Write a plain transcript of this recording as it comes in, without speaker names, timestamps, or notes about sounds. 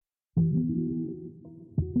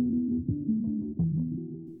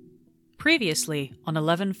Previously on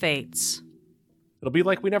 11 Fates. It'll be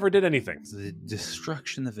like we never did anything. The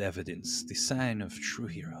destruction of evidence, the sign of true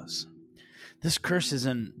heroes. This curse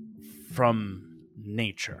isn't from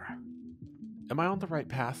nature. Am I on the right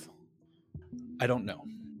path? I don't know.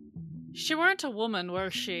 She weren't a woman,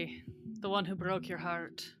 was she? The one who broke your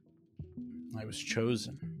heart. I was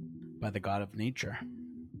chosen by the god of nature,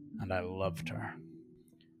 and I loved her.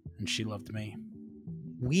 And she loved me.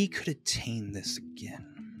 We could attain this again.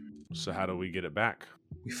 So how do we get it back?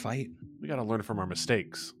 We fight. We gotta learn from our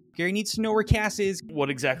mistakes. Gary needs to know where Cass is. What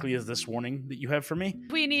exactly is this warning that you have for me?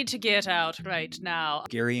 We need to get out right now.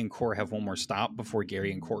 Gary and Core have one more stop before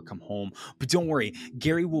Gary and Core come home. But don't worry,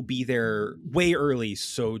 Gary will be there way early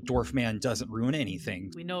so Dwarfman doesn't ruin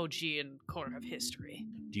anything. We know G and Core have history.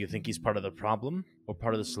 Do you think he's part of the problem or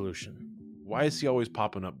part of the solution? Why is he always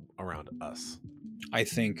popping up around us? I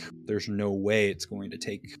think there's no way it's going to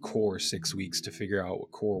take Core 6 weeks to figure out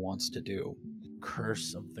what Core wants to do.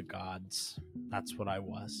 Curse of the gods. That's what I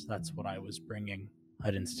was. That's what I was bringing.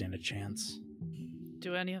 I didn't stand a chance.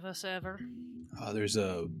 Do any of us ever? There's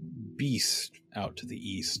a beast out to the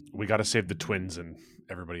east, We gotta save the twins and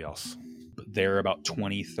everybody else. but they're about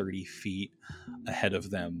 20, 30 feet ahead of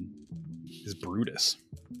them is Brutus.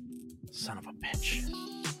 Son of a bitch.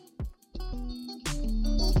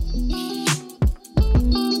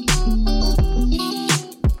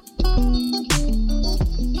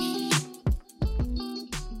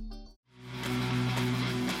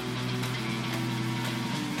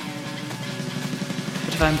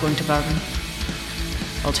 But if I'm going to Varden,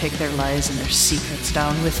 I'll take their lies and their secrets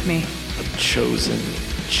down with me. A chosen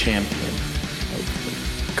champion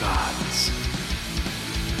of the gods.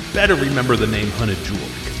 Better remember the name Hunted Jewel,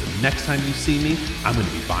 because the next time you see me, I'm going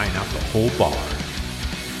to be buying out the whole bar.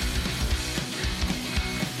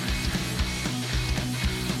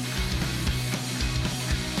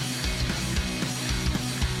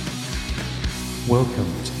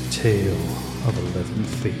 Welcome to the Tale of 11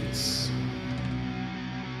 Fates.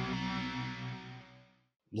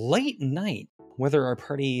 Late night, whether our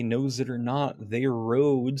party knows it or not, they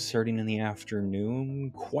rode, starting in the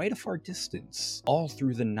afternoon, quite a far distance. All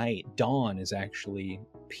through the night, dawn is actually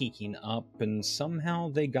peeking up, and somehow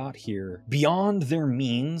they got here, beyond their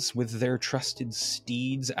means, with their trusted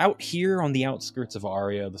steeds, out here on the outskirts of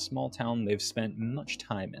Aria, the small town they've spent much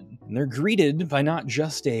time in. And they're greeted by not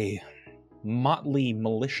just a motley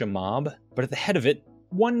militia mob, but at the head of it,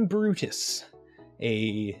 one Brutus,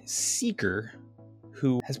 a seeker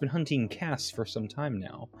who has been hunting Cass for some time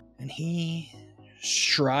now. And he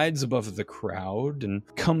strides above the crowd and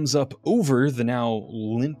comes up over the now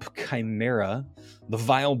limp Chimera, the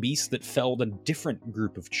vile beast that felled a different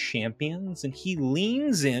group of champions, and he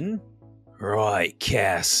leans in. Right,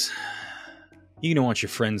 Cass. You don't want your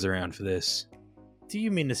friends around for this. Do you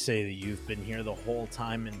mean to say that you've been here the whole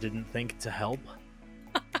time and didn't think to help?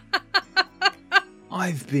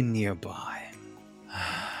 I've been nearby.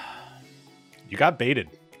 You got baited.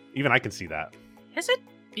 Even I can see that. Has it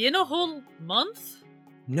been a whole month?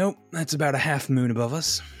 Nope, that's about a half moon above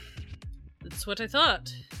us. That's what I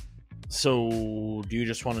thought. So, do you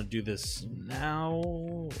just want to do this now,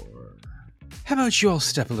 or...? How about you all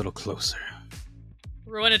step a little closer?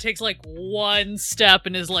 Rowena takes like one step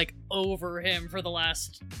and is like over him for the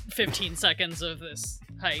last 15 seconds of this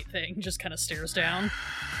height thing. Just kind of stares down.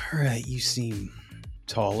 Right, you seem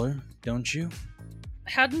taller, don't you?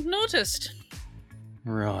 Hadn't noticed.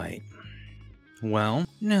 Right. Well,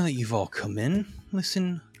 now that you've all come in,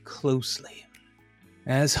 listen closely.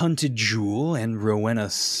 As Hunted Jewel and Rowena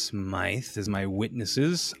Smythe as my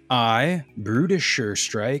witnesses, I, Brutus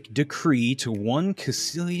Surestrike, decree to one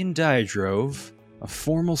Caecilian Diadrove a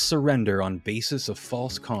formal surrender on basis of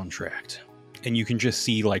false contract. And you can just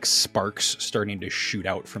see, like, sparks starting to shoot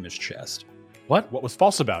out from his chest. What? What was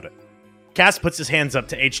false about it? Cass puts his hands up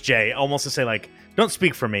to HJ, almost to say, like, don't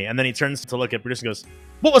speak for me. And then he turns to look at Brutus and goes,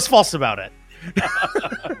 what was false about it?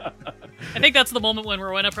 I think that's the moment when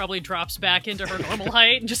Rowena probably drops back into her normal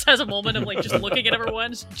height and just has a moment of like just looking at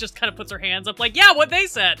everyone, just kind of puts her hands up like, yeah, what they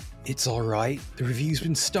said. It's alright, the review's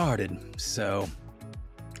been started, so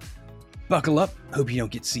buckle up, hope you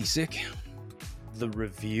don't get seasick. The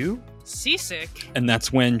review? Seasick? And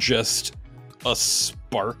that's when just a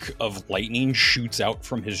spark of lightning shoots out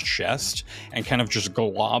from his chest and kind of just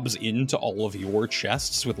globs into all of your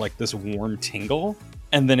chests with like this warm tingle.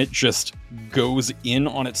 And then it just goes in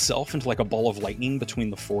on itself into like a ball of lightning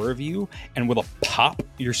between the four of you. And with a pop,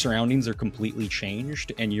 your surroundings are completely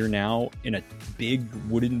changed. And you're now in a big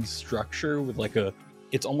wooden structure with like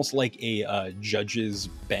it's almost like a judge's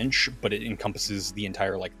bench, but it encompasses the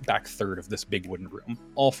entire like back third of this big wooden room.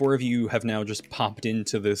 All four of you have now just popped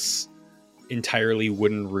into this entirely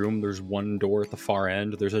wooden room. There's one door at the far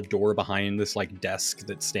end. There's a door behind this like desk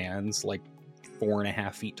that stands like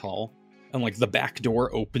 4.5 feet tall. And like the back door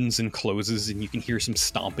opens and closes, and you can hear some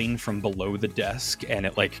stomping from below the desk, and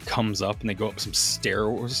it like comes up and they go up some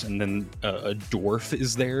stairs, and then a dwarf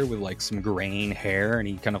is there with like some graying hair, and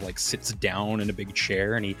he kind of like sits down in a big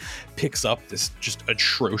chair, and he picks up this just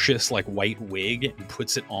atrocious like white wig and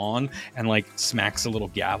puts it on and like smacks a little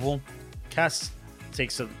gavel. Cass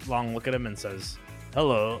takes a long look at him and says,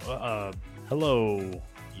 hello,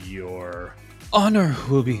 your Honor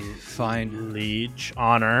will be fine. liege,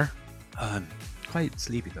 honor. Quite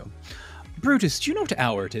sleepy though. Brutus, do you know what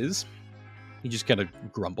hour it is? He just kind of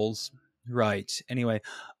grumbles. Right. Anyway,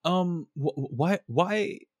 why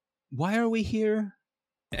are we here?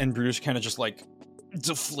 And Brutus kind of just like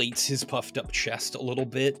deflates his puffed up chest a little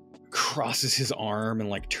bit, crosses his arm, and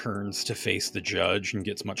like turns to face the judge and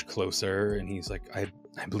gets much closer. And he's like, I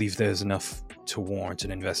believe there's enough to warrant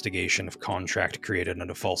an investigation of contract created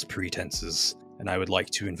under false pretenses. And I would like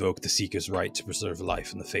to invoke the Seeker's right to preserve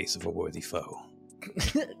life in the face of a worthy foe.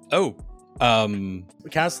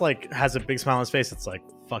 Cass like has a big smile on his face. It's like,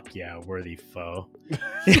 fuck yeah, worthy foe.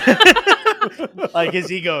 Like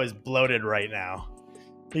his ego is bloated right now.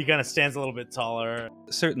 He kind of stands a little bit taller.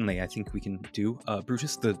 Certainly, I think we can do,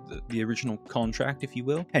 Brutus, the original contract, if you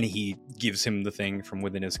will. And he gives him the thing from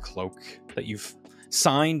within his cloak that you've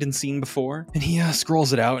signed and seen before. And he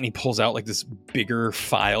scrolls it out, and he pulls out like this bigger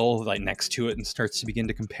file like next to it and starts to begin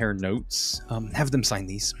to compare notes. Have them sign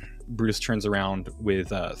these. Brutus turns around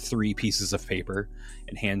with 3 pieces of paper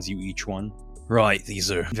and hands you each one. Right, these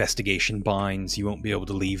are investigation binds. You won't be able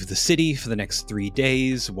to leave the city for the next 3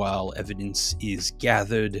 days while evidence is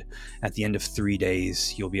gathered. At the end of 3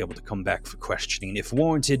 days, you'll be able to come back for questioning if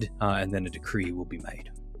warranted, and then a decree will be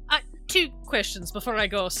made. 2 questions before I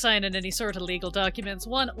go signing any sort of legal documents.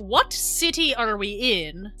 1, what city are we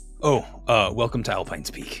in? Welcome to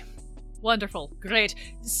Alpine's Peak. Wonderful, great.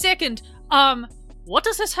 2nd, what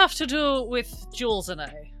does this have to do with Jules and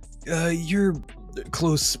I? Your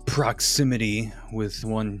close proximity with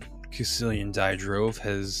one Caecilian Didrove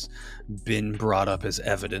has been brought up as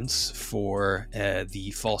evidence for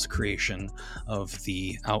the false creation of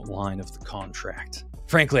the outline of the contract.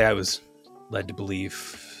 Frankly, I was led to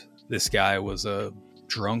believe this guy was a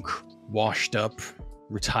drunk, washed up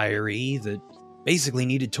retiree that basically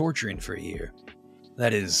needed torturing for a year.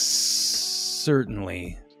 That is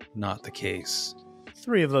certainly not the case.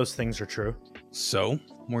 3 of those things are true. So,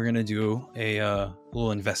 we're going to do a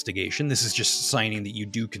little investigation. This is just signing that you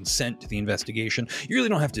do consent to the investigation. You really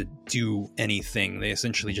don't have to do anything. They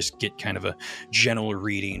essentially just get kind of a general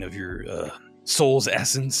reading of your soul's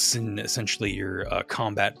essence and essentially your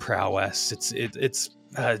combat prowess.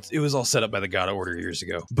 It was all set up by the God of Order years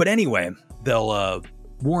ago. But anyway, they'll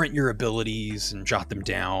warrant your abilities and jot them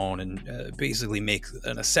down and basically make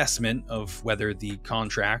an assessment of whether the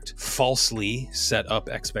contract falsely set up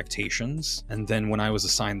expectations. And then when I was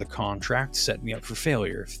assigned the contract, set me up for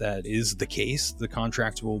failure. If that is the case, the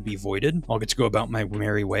contract will be voided. I'll get to go about my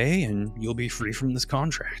merry way and you'll be free from this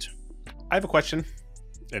contract. I have a question.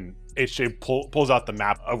 And HJ pulls out the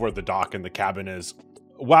map of where the dock and the cabin is.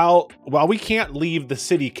 While we can't leave the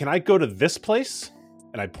city, can I go to this place?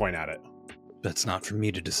 And I point at it. That's not for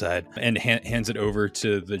me to decide. And hands it over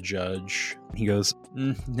to the judge. He goes,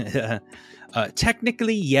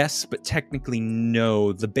 technically yes, but technically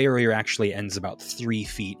no. The barrier actually ends about 3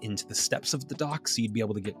 feet into the steps of the dock, so you'd be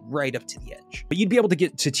able to get right up to the edge. But you'd be able to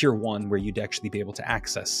get to tier 1 where you'd actually be able to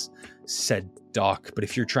access said dock. But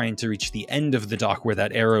if you're trying to reach the end of the dock where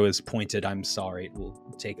that arrow is pointed, I'm sorry, it will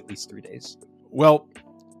take at least 3 days. Well,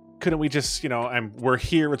 couldn't we just, we're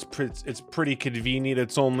here. It's pretty convenient.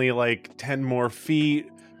 It's only like 10 more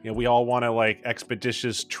feet. We all want to like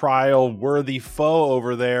expeditious trial, worthy foe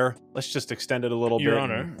over there. Let's just extend it a little bit. Your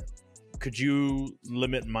Honor, could you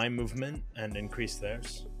limit my movement and increase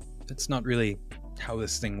theirs? That's not really how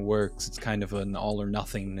this thing works. It's kind of an all or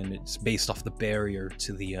nothing, and it's based off the barrier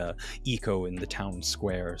to the eco in the town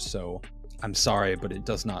square. So I'm sorry, but it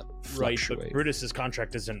does not fluctuate. Right, but Brutus's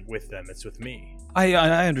contract isn't with them, it's with me.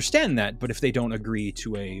 I understand that, but if they don't agree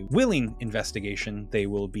to a willing investigation, they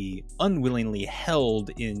will be unwillingly held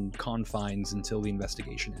in confines until the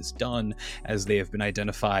investigation is done, as they have been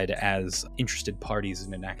identified as interested parties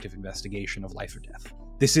in an active investigation of life or death.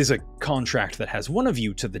 This is a contract that has one of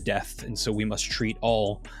you to the death, and so we must treat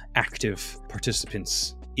all active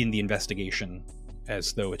participants in the investigation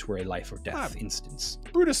as though it were a life or death instance.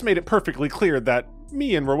 Brutus made it perfectly clear that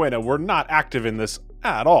me and Rowena were not active in this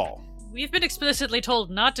at all. We've been explicitly told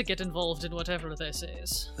not to get involved in whatever this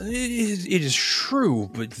is. It is true,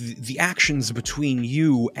 but the actions between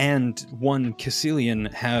you and one Caecilian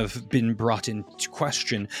have been brought into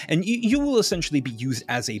question, and you will essentially be used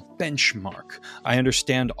as a benchmark. I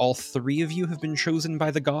understand all three of you have been chosen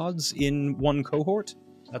by the gods in one cohort?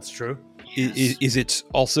 That's true. Is it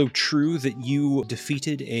also true that you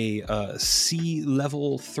defeated a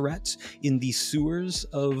sea-level threat in the sewers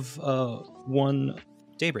of one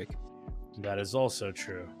Daybreak? That is also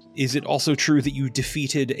true. Is it also true that you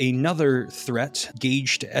defeated another threat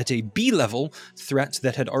gauged at a B-level threat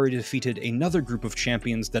that had already defeated another group of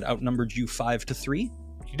champions that outnumbered you 5-3?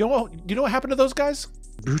 You know what happened to those guys?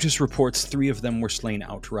 Brutus reports 3 of them were slain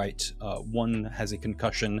outright. 1 has a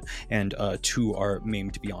concussion, and 2 are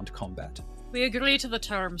maimed beyond combat. We agree to the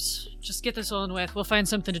terms. Just get this on with. We'll find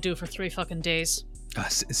something to do for 3 fucking days.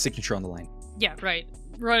 Signature on the line. Yeah, right.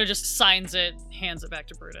 Rona just signs it, hands it back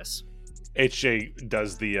to Brutus. HJ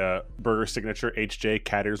does the burger signature. HJ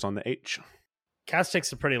catters on the H. Cass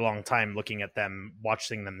takes a pretty long time looking at them,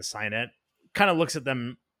 watching them sign it. Kind of looks at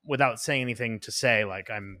them without saying anything to say, like,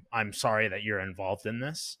 I'm sorry that you're involved in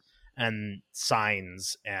this, and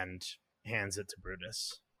signs and hands it to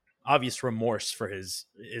Brutus. Obvious remorse for his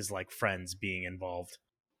like friends being involved.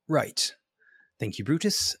 Right. Thank you,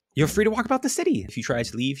 Brutus. You're free to walk about the city. If you try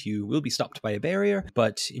to leave, you will be stopped by a barrier,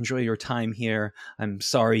 but enjoy your time here. I'm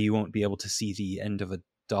sorry you won't be able to see the end of a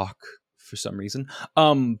dock for some reason,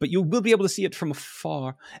 but you will be able to see it from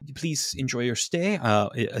afar. Please enjoy your stay.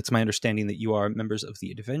 It's my understanding that you are members of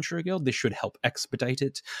the Adventurer Guild. This should help expedite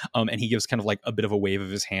it. And he gives kind of like a bit of a wave of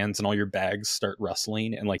his hands, and all your bags start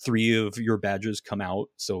rustling, and like 3 of your badges come out.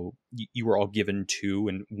 So you were all given 2,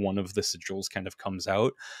 and one of the sigils kind of comes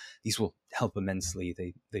out. These will help immensely.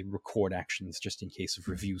 They record actions just in case of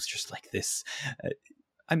reviews just like this.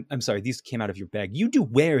 I'm sorry, these came out of your bag. You do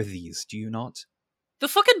wear these, do you not? The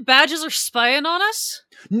fucking badges are spying on us?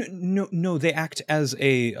 No, they act as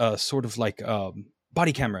a sort of like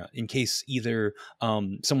body camera in case either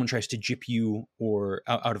someone tries to gyp you or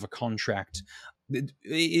out of a contract.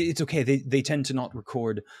 It's okay. They tend to not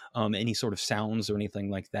record any sort of sounds or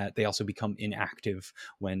anything like that. They also become inactive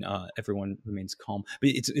when everyone remains calm. But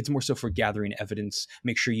it's more so for gathering evidence.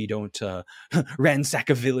 Make sure you don't ransack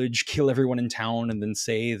a village, kill everyone in town, and then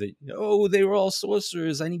say that, oh, they were all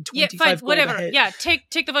sorcerers. I need 25 fine, gold whatever. ahead. Yeah, take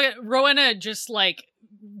the fucking... Rowena just like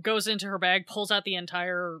goes into her bag, pulls out the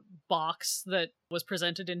entire box that was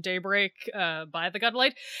presented in Daybreak by the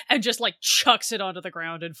Godlight, and just like chucks it onto the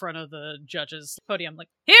ground in front of the judge's podium. Like,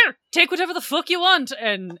 here, take whatever the fuck you want,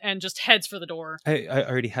 and just heads for the door. I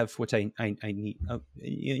already have what I need.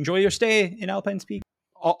 Enjoy your stay in Alpine's Peak.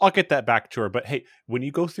 I'll get that back to her. But hey, when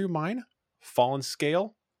you go through mine, Fallen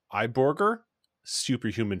Scale, Iborger,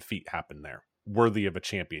 superhuman feat happen there. Worthy of a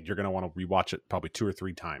champion. You're going to want to rewatch it probably 2 or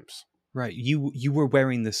 3 times. Right. You were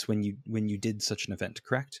wearing this when you did such an event,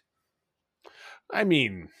 correct? I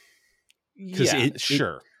mean, yeah,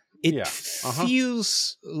 sure. It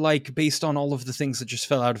feels like, based on all of the things that just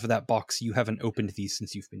fell out of that box, you haven't opened these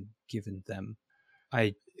since you've been given them.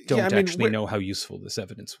 I don't actually know how useful this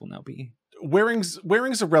evidence will now be. Wearing's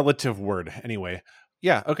a relative word, anyway.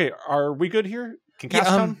 Yeah, okay, are we good here? Can Cass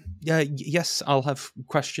come? Yes, I'll have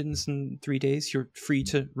questions in 3 days. You're free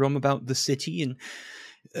to roam about the city and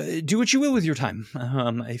do what you will with your time.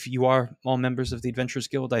 If you are all members of the Adventurers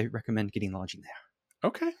Guild, I recommend getting lodging there.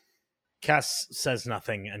 Okay. Cass says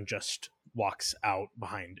nothing and just walks out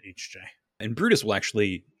behind HJ. And Brutus will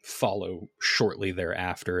actually follow shortly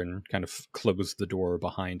thereafter and kind of close the door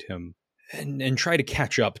behind him and try to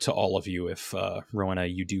catch up to all of you if, Rowena,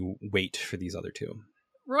 you do wait for these other 2.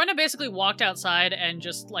 Rowena basically walked outside and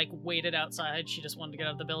just like waited outside. She just wanted to get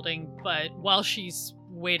out of the building, but while she's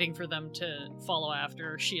waiting for them to follow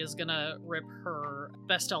after, she is gonna rip her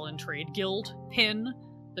Vestal and Trade Guild pin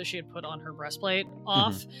that she had put on her breastplate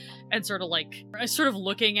off, and sort of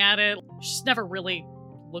looking at it. She's never really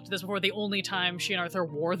looked at this before. The only time she and Arthur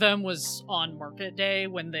wore them was on market day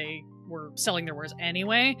when they were selling their wares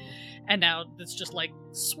anyway, and now it's just like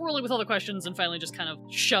swirling with all the questions, and finally just kind of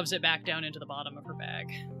shoves it back down into the bottom of her bag.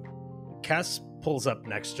 Cass pulls up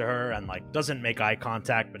next to her and like doesn't make eye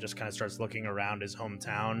contact, but just kind of starts looking around his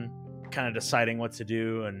hometown, kind of deciding what to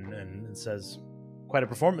do, and says, "Quite a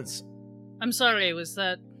performance." I'm sorry, was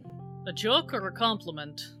that a joke or a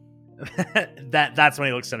compliment? That's when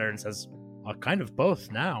he looks at her and says, "Kind of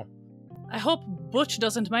both now." I hope Butch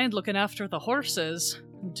doesn't mind looking after the horses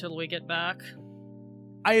until we get back.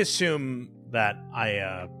 I assume that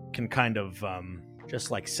I can kind of just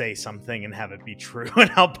like say something and have it be true in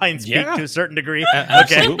Alpine Speak to a certain degree.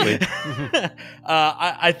 Absolutely.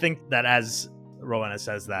 I think that as Rowena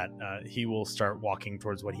says that he will start walking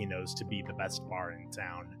towards what he knows to be the best bar in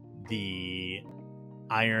town, the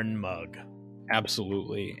Iron Mug.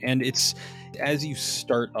 Absolutely. And it's as you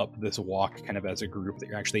start up this walk kind of as a group that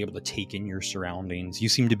you're actually able to take in your surroundings. You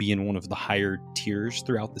seem to be in one of the higher tiers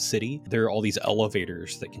throughout the city. There are all these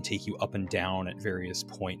elevators that can take you up and down at various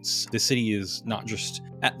points. The city is not just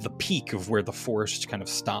at the peak of where the forest kind of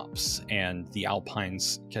stops and the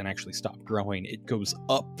alpines can actually stop growing. It goes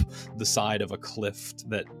up the side of a cliff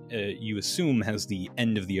that you assume has the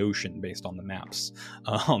end of the ocean based on the maps.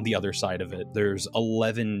 On the other side of it, there's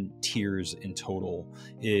 11 tiers in total.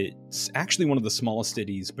 It's actually one of the smallest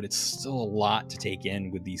cities, but it's still a lot to take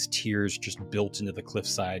in with these tiers just built into the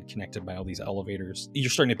cliffside, connected by all these elevators. You're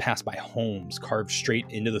starting to pass by homes carved straight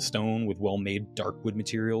into the stone with well-made dark wood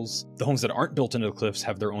materials. The homes that aren't built into the cliffs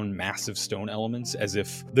have their own massive stone elements, as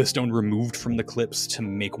if the stone removed from the cliffs to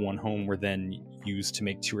make one home were then used to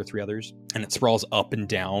make 2 or 3 others. And it sprawls up and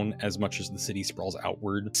down as much as the city sprawls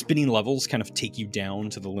outward. Spinning levels kind of take you down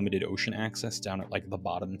to the limited ocean access down at like the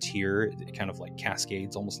bottom tier. It kind of like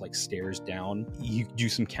cascades, almost like stairs down. You do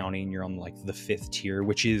some counting, you're on like the 5th tier,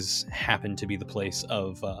 which is happened to be the place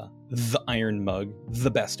of the Iron Mug, the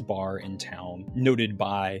best bar in town, noted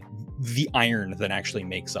by the iron that actually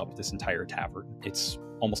makes up this entire tavern. It's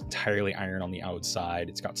almost entirely iron on the outside.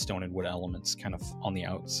 It's got stone and wood elements kind of on the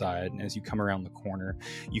outside. And as you come around the corner,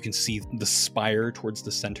 you can see the spire towards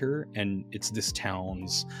the center, and it's this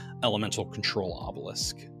town's elemental control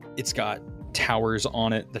obelisk. It's got towers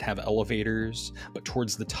on it that have elevators, but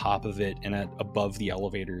towards the top of it and above the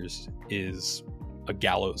elevators is a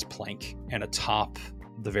gallows plank, and atop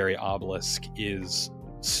the very obelisk is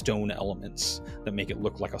stone elements that make it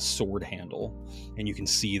look like a sword handle, and you can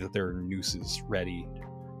see that there are nooses ready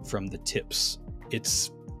from the tips. It's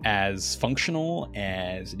as functional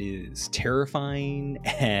as it is terrifying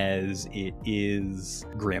as it is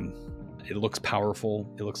grim. It looks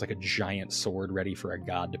powerful. It looks like a giant sword ready for a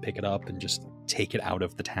god to pick it up and just take it out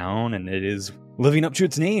of the town, and it is living up to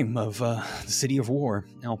its name of the City of War,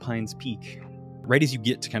 Alpine's Peak. Right as you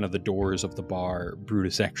get to kind of the doors of the bar,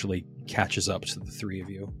 Brutus actually catches up to the 3 of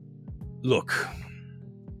you. Look,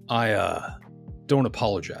 I don't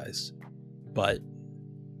apologize, but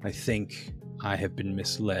I think I have been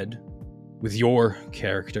misled with your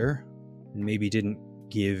character and maybe didn't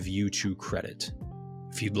give you 2 credit.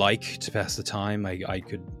 If you'd like to pass the time, I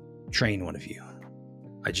could train one of you.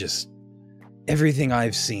 Everything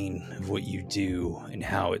I've seen of what you do and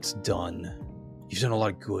how it's done, you've done a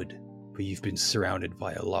lot of good, but you've been surrounded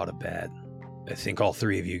by a lot of bad. I think all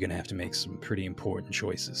 3 of you are going to have to make some pretty important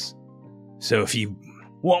choices. So if you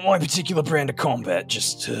want my particular brand of combat,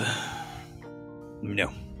 just let me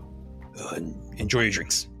know. Enjoy your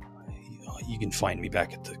drinks. You can find me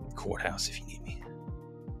back at the courthouse if you need me.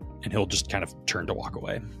 And he'll just kind of turn to walk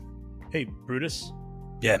away. Hey, Brutus?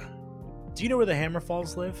 Yeah. Do you know where the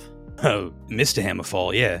Hammerfalls live? Oh, Mr.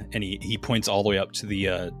 Hammerfall, yeah. And he points all the way up to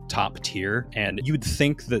the top tier. And you would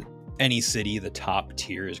think that any city, the top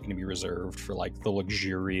tier is going to be reserved for like the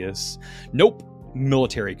luxurious,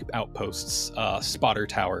 military outposts, spotter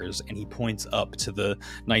towers. And he points up to the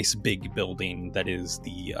nice big building that is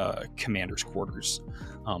the commander's quarters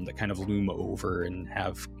that kind of loom over and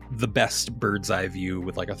have the best bird's eye view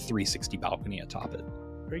with like a 360 balcony atop it.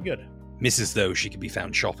 Very good. Mrs. though, she could be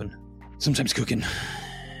found shopping, sometimes cooking,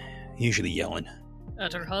 usually yelling.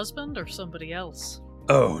 At her husband or somebody else?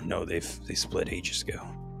 Oh no, they split ages ago.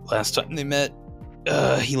 Last time they met,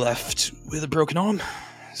 he left with a broken arm,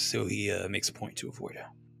 so he makes a point to avoid her.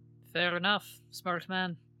 Fair enough. Smart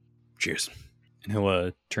man. Cheers. And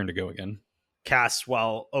he'll turn to go again. Cass,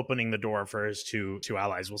 while opening the door for his two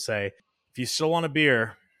allies, will say, if you still want a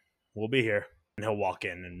beer, we'll be here. And he'll walk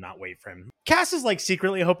in and not wait for him. Cass is like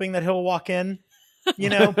secretly hoping that he'll walk in,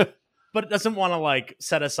 but doesn't want to like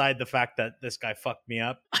set aside the fact that this guy fucked me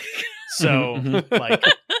up. So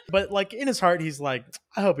but in his heart, he's like,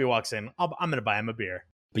 I hope he walks in. I'm going to buy him a beer.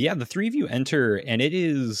 But yeah, the 3 of you enter and it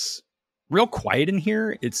is real quiet in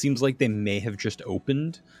here. It seems like they may have just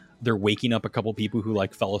opened. They're waking up a couple people who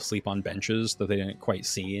like fell asleep on benches that they didn't quite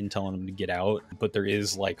see and telling them to get out. But there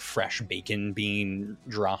is like fresh bacon being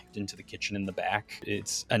dropped into the kitchen in the back.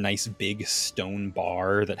 It's a nice big stone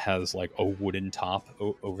bar that has like a wooden top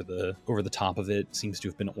over the top of it. Seems to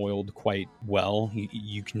have been oiled quite well.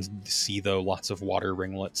 You can see though lots of water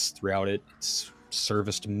ringlets throughout it. It's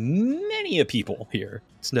serviced many a people here.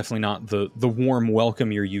 It's definitely not the warm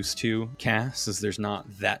welcome you're used to, Cass, as there's not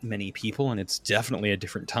that many people, and it's definitely a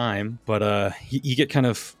different time. But you get kind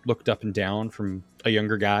of looked up and down from a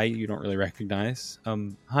younger guy you don't really recognize.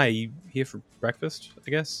 Hi, you here for breakfast,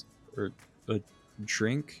 I guess? Or a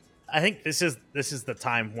drink? I think this is the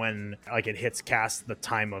time when like it hits Cass the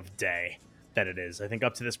time of day that it is. I think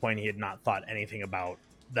up to this point he had not thought anything about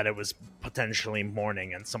that it was potentially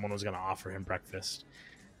morning and someone was going to offer him breakfast.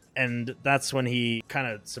 And that's when he kind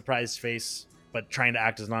of surprised face, but trying to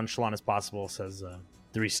act as nonchalant as possible, says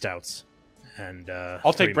 3 stouts. And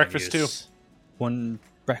I'll take breakfast too. 1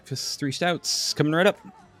 breakfast, 3 stouts coming right up.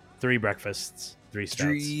 3 breakfasts, 3 stouts.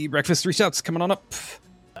 3 breakfast, 3 stouts coming on up.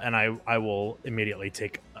 And I will immediately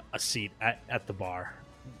take a seat at the bar,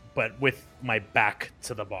 but with my back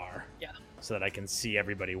to the bar. Yeah. So that I can see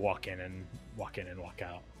everybody walk in and walk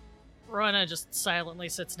out. Rona just silently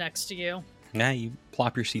sits next to you. Yeah, you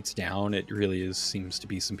plop your seats down. It really seems to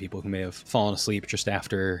be some people who may have fallen asleep just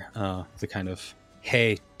after the kind of,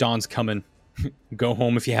 hey, dawn's coming, go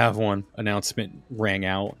home if you have one announcement rang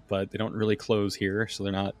out, but they don't really close here, so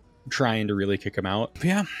they're not trying to really kick them out. But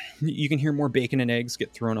yeah, you can hear more bacon and eggs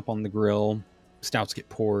get thrown up on the grill, stouts get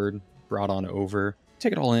poured, brought on over.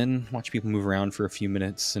 Take it all in, watch people move around for a few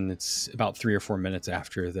minutes, and it's about 3 or 4 minutes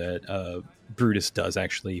after that Brutus does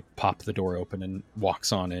actually pop the door open and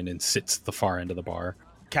walks on in and sits at the far end of the bar.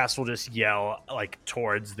 Cass will just yell like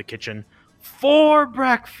towards the kitchen, 4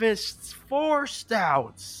 breakfasts, 4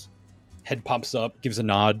 stouts. Head pops up, gives a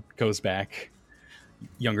nod, goes back.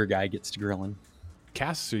 Younger guy gets to grilling.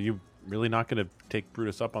 Cass, are you really not going to take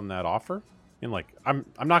Brutus up on that offer? And like, I'm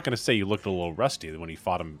not going to say you looked a little rusty when he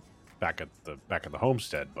fought him back at the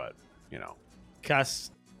homestead, but you know. Cass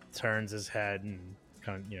turns his head and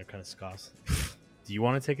kind of scoffs. Do you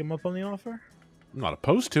want to take him up on the offer? I'm not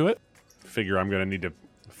opposed to it. Figure I'm going to need to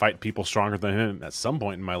fight people stronger than him at some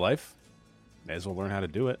point in my life. May as well learn how to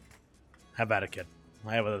do it. Have at it, kid.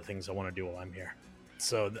 I have other things I want to do while I'm here.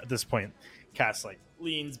 So at this point, Cass like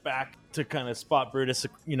leans back to kind of spot Brutus,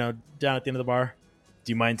 down at the end of the bar.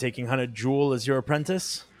 Do you mind taking Hunted Jewel as your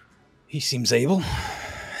apprentice? He seems able.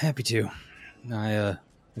 Happy to. I've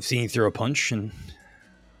seen you throw a punch, and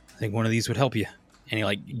I think one of these would help you. And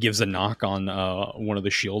he gives a knock on one of the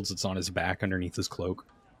shields that's on his back underneath his cloak.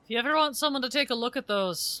 If you ever want someone to take a look at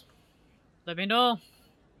those, let me know.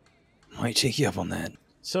 Might take you up on that.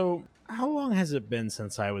 So how long has it been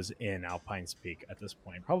since I was in Alpine's Peak at this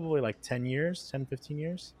point? Probably 10 years, 10, 15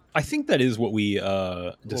 years? I think that is what we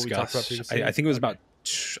discussed. What we talked about previously? I think it was about...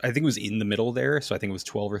 I think it was in the middle there, so I think it was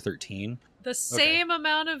 12 or 13. The same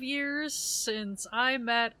amount of years since I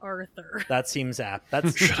met Arthur. That seems apt.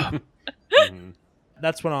 That's Shut up.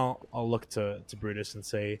 That's when I'll look to Brutus and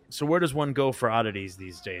say, so where does one go for oddities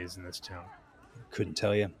these days in this town? Couldn't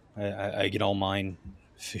tell you. I get all mine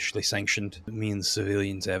officially sanctioned. Me and the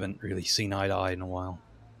civilians haven't really seen eye to eye in a while.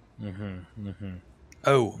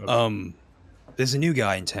 Oh, okay. There's a new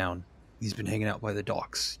guy in town. He's been hanging out by the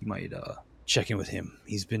docks. You might check in with him.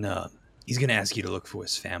 He's gonna ask you to look for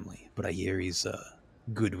his family, but I hear he's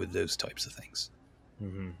good with those types of things.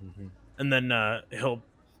 And then he'll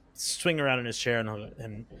swing around in his chair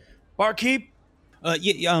and barkeep.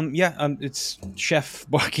 It's chef,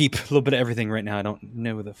 barkeep, a little bit of everything right now. I don't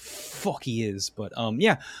know who the fuck he is, but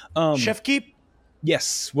Chef Keep.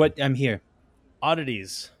 Yes, I'm here.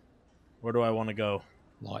 Oddities. Where do I want to go?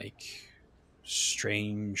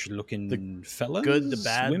 Strange looking fellas, good, the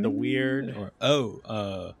bad, women? The weird, or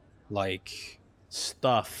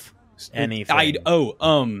stuff. Anything.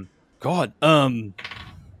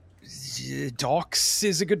 Docks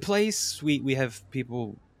is a good place. We have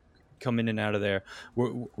people come in and out of there.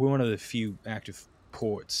 We're one of the few active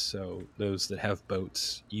ports, so those that have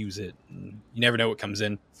boats use it. And you never know what comes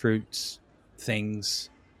in. Fruits,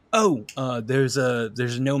 things. There's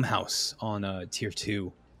a gnome house on tier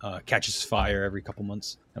 2. Catches fire every couple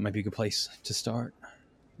months. That might be a good place to start.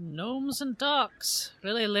 Gnomes and docks.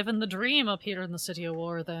 Really living the dream up here in the City of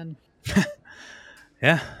War, then.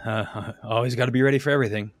 Yeah, always got to be ready for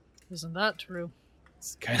everything. Isn't that true?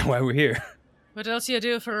 It's kind of why we're here. What else you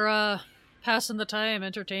do for passing the time,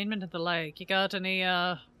 entertainment and the like? You got any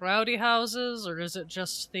rowdy houses, or is it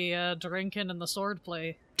just the drinking and the sword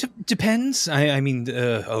play? Depends.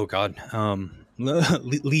 Oh god.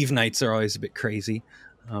 Leave nights are always a bit crazy.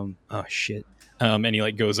 Oh shit. And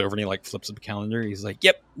he goes over and he flips up a calendar. He's like,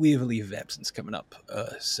 "Yep, we have a leave of absence coming up.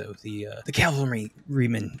 So the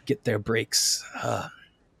cavalrymen get their breaks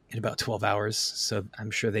in about 12 hours. So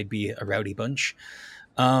I'm sure they'd be a rowdy bunch.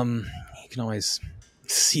 You can always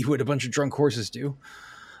see what a bunch of drunk horses do.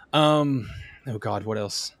 Oh god, what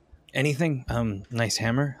else? Anything? Nice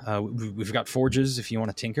hammer. We've got forges if you want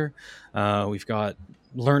to tinker. We've got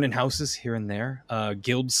learning houses here and there.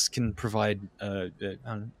 Guilds can provide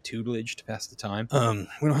tutelage to pass the time.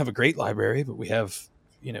 We don't have a great library, but we have,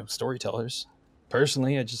 storytellers.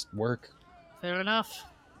 Personally, I just work. Fair enough.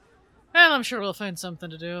 Well, I'm sure we'll find something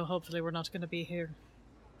to do. Hopefully we're not going to be here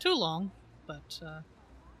too long, but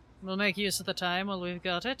we'll make use of the time while we've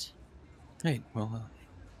got it. Right, well,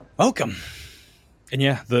 welcome. And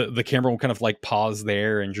yeah, the camera will kind of like pause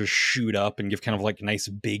there and just shoot up and give kind of like a nice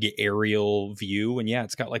big aerial view. And yeah,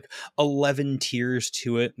 it's got like 11 tiers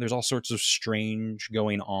to it. There's all sorts of strange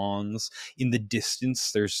going-ons. In the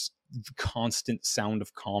distance, there's the constant sound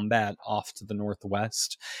of combat off to the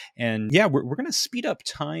northwest. And yeah, we're going to speed up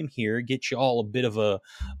time here, get you all a bit of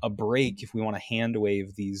a break if we want to hand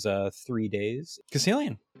wave these 3 days.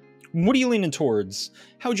 Cassilian, what are you leaning towards?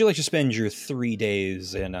 How would you like to spend your 3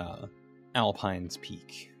 days in Alpine's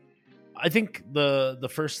Peak? I think the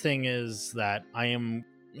first thing is that I am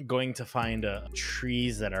going to find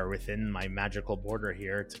trees that are within my magical border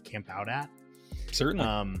here to camp out at. Certainly.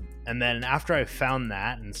 And then after I've found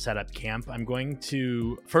that and set up camp, I'm going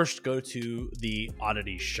to first go to the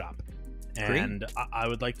oddities shop. And I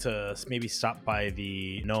would like to maybe stop by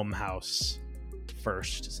the gnome house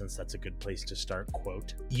first, since that's a good place to start,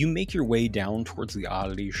 quote. You make your way down towards the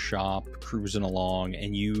oddities shop, cruising along,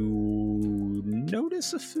 and you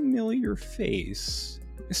notice a familiar face.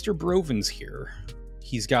 Mr. Broven's here.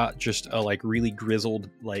 He's got just a like really grizzled,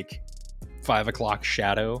 like 5 o'clock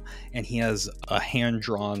shadow, and he has a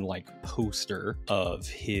hand-drawn like poster of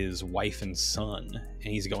his wife and son,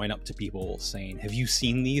 and he's going up to people saying, have you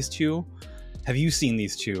seen these two? Have you seen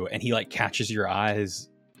these two? And he like catches your eyes.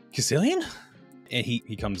 Cassilian? And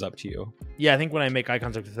he comes up to you. Yeah, I think when I make eye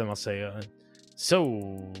contact with him, I'll say,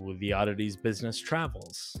 so the oddities business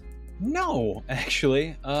travels. No,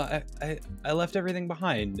 actually, I left everything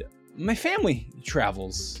behind. My family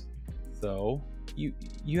travels, though.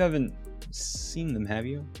 You haven't seen them, have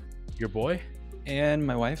you? Your boy? And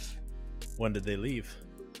my wife? When did they leave?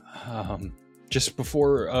 Just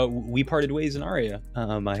before we parted ways in Aria.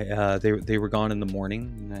 They were gone in the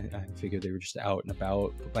morning, and I figured they were just out and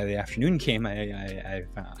about. But by the afternoon came, I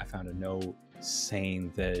found a note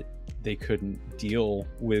saying that they couldn't deal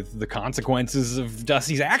with the consequences of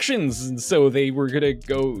Dusty's actions, and so they were gonna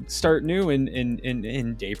go start new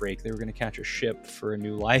in Daybreak. They were gonna catch a ship for a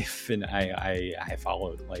new life, and I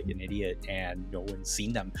followed like an idiot, and no one's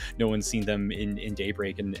seen them. No one's seen them in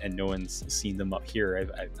Daybreak, and no one's seen them up here.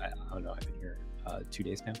 I don't know. I've been here 2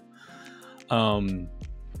 days now.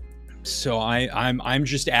 So I'm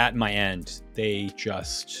just at my end. They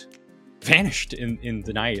just vanished in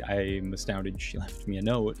the night. I'm astounded she left me a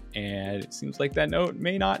note, and it seems like that note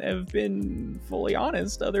may not have been fully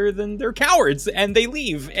honest, other than they're cowards and they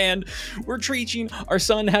leave, and we're teaching our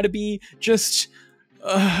son how to be just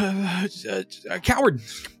a coward.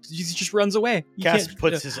 He just runs away. Cass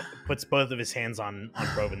puts both of his hands on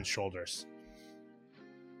Broven's shoulders.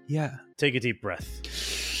 Yeah. Take a deep breath.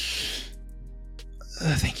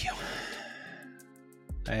 Thank you.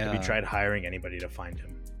 Have you tried hiring anybody to find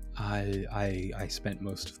him? I spent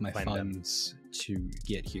most of my funds to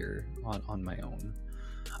get here on my own.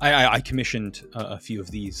 I commissioned a few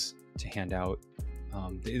of these to hand out.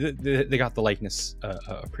 They got the likeness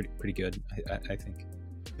pretty good, I think.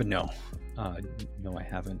 But no, I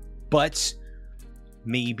haven't. But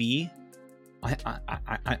maybe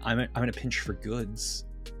I'm in a pinch for goods,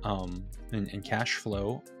 and cash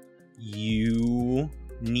flow. You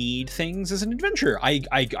need things as an adventure.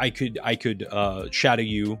 I could shadow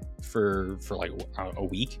you for like a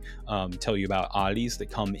week, tell you about oddities that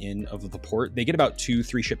come in of the port. They get about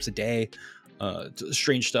 2-3 ships a day,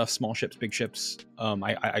 strange stuff, small ships, big ships.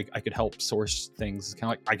 I could help source things.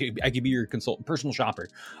 Kind of like I could be your consultant, personal shopper.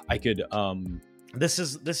 I could This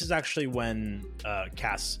is actually when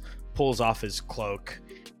Cass pulls off his cloak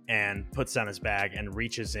and puts down his bag and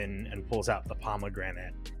reaches in and pulls out the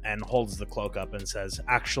pomegranate and holds the cloak up and says,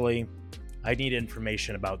 actually, I need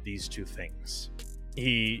information about these two things.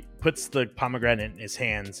 He puts the pomegranate in his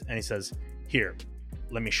hands and he says, here,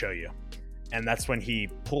 let me show you. And that's when he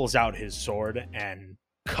pulls out his sword and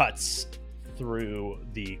cuts through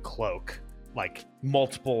the cloak, like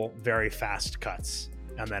multiple very fast cuts,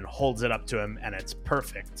 and then holds it up to him, and it's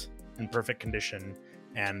perfect, in perfect condition.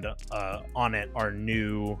 And on it are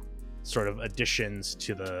new sort of additions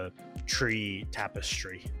to the tree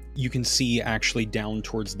tapestry. You can see actually down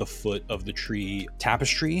towards the foot of the tree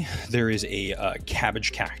tapestry, there is a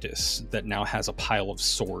cabbage cactus that now has a pile of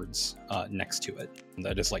swords next to it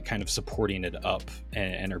that is like kind of supporting it up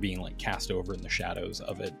and are being like cast over in the shadows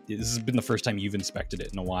of it. This has been the first time you've inspected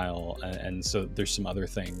it in a while, and so there's some other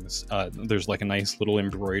things. There's like a nice little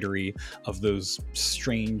embroidery of those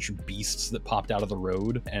strange beasts that popped out of the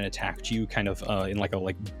road and attacked you, kind of in like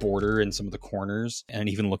a border in some of the corners. And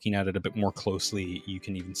even looking at it a bit more closely, you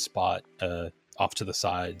can even spot a off to the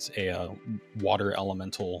sides, a water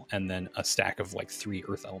elemental, and then a stack of like 3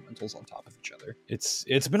 earth elementals on top of each other.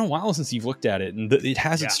 It's been a while since you've looked at it, and it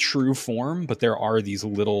has its true form, but there are these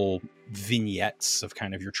little vignettes of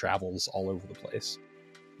kind of your travels all over the place.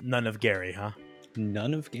 None of Gary, huh?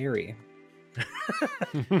 None of Gary.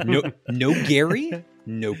 No Gary,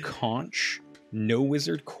 no conch, no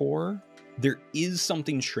wizard core. There is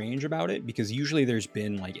something strange about it, because usually there's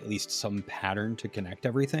been like at least some pattern to connect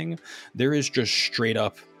everything. There is just straight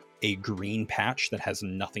up a green patch that has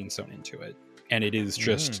nothing sewn into it. And it is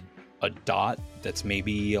just a dot that's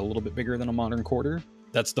maybe a little bit bigger than a modern quarter.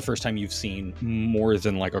 That's the first time you've seen more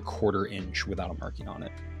than like a 1/4 inch without a marking on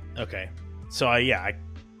it. Okay. So I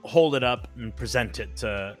hold it up and present it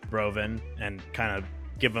to Brovin and kind of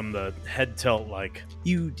give him the head tilt like,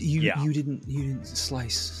 you didn't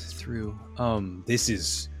slice through. This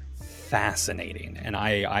is fascinating, and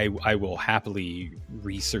I will happily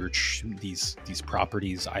research these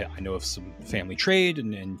properties. I know of some family trade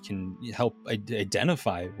and can help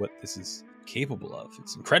identify what this is capable of.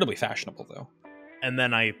 It's incredibly fashionable, though. And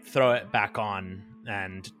then I throw it back on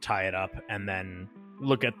and tie it up, and then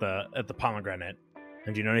look at the pomegranate.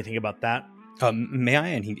 And do you know anything about that? May I?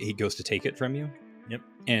 And he goes to take it from you. Yep.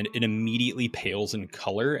 And it immediately pales in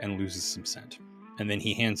color and loses some scent. And then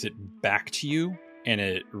he hands it back to you, and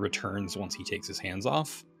it returns once he takes his hands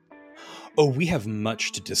off. Oh, we have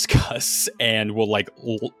much to discuss, and we'll like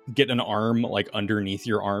get an arm like underneath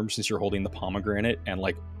your arm since you're holding the pomegranate, and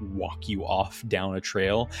like walk you off down a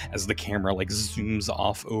trail as the camera like zooms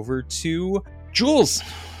off over to Jules.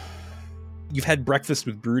 You've had breakfast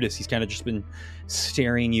with Brutus. He's kind of just been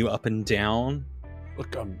staring you up and down.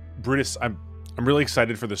 Look, Brutus, I'm really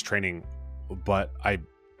excited for this training, but I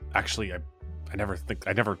never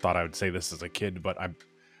thought I would say this as a kid, but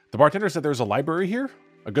the bartender said there's a library here,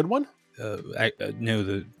 a good one. No,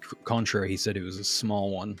 the contrary. He said it was a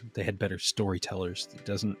small one. They had better storytellers. It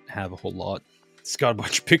doesn't have a whole lot. It's got a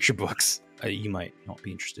bunch of picture books. You might not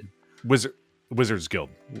be interested. Wizards Guild.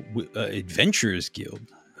 Adventurers Guild.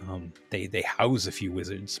 They house a few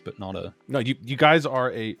wizards, but not a... No, you guys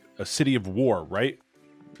are a city of war, right?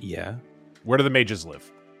 Yeah. Where do the mages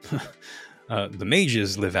live? The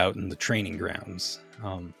mages live out in the training grounds.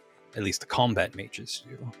 At least the combat mages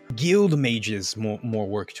do. Guild mages more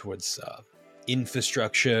work towards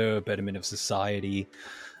infrastructure, betterment of society.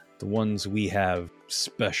 The ones we have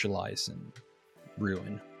specialize in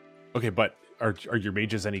ruin. Okay, but are your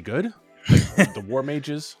mages any good? Like, the war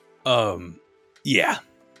mages? Yeah.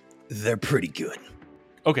 They're pretty good.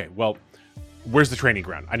 Okay, well, where's the training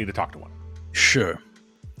ground? I need to talk to one. Sure.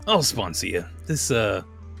 I'll sponsor you. This will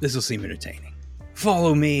seem entertaining.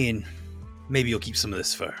 Follow me and maybe you'll keep some of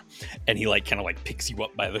this fur. And he like kind of like picks you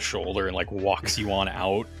up by the shoulder and like walks you on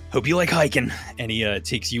out. Hope you like hiking. And he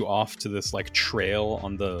takes you off to this like trail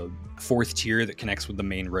on the 4th tier that connects with the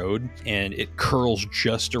main road. And it curls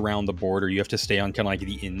just around the border. You have to stay on kind of like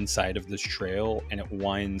the inside of this trail, and it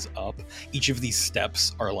winds up. Each of these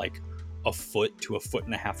steps are like a foot to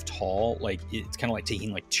 1.5 feet tall. Like it's kind of like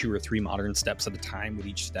taking like 2 or 3 modern steps at a time with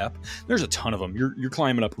each step. There's a ton of them. You're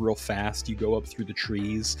climbing up real fast. You go up through the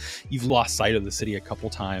trees. You've lost sight of the city a couple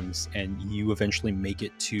times, and you eventually make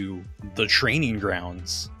it to the training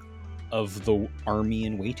grounds of the army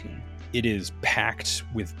in waiting. It is packed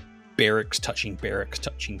with barracks touching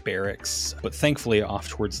barracks, but thankfully off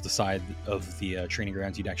towards the side of the training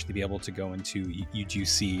grounds you'd actually be able to go into, you do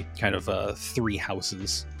see kind of 3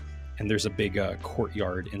 houses. And there's a big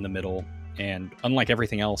courtyard in the middle, and unlike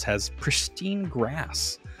everything else, has pristine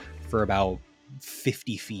grass for about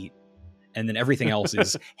 50 feet. And then everything else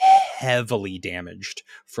is heavily damaged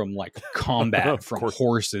from like combat, from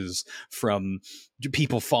horses, from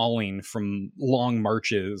people falling, from long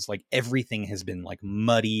marches. Like everything has been like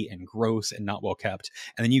muddy and gross and not well kept.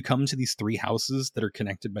 And then you come to these 3 houses that are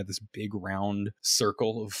connected by this big round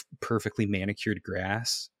circle of perfectly manicured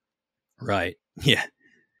grass. Right. Yeah.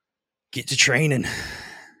 Get to training.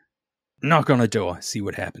 Knock on a door. See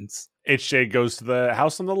what happens. HJ goes to the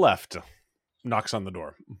house on the left. Knocks on the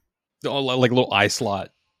door. Like a little eye slot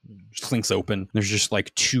clinks open. There's just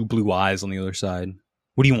like 2 blue eyes on the other side.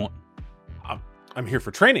 What do you want? I'm here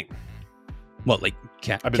for training. What, like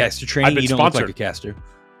caster training? You don't sponsored. Look like a caster.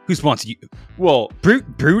 Who sponsored you? Well,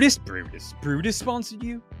 Brutus sponsored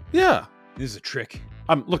you? Yeah. This is a trick.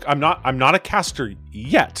 Look, I'm not a caster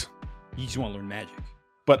yet. You just want to learn magic.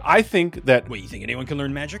 But I think that... Wait, you think anyone can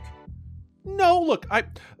learn magic? No, look,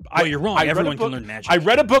 you're wrong. Everyone can learn magic. I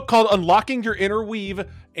read a book called Unlocking Your Inner Weave,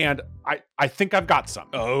 and I think I've got some.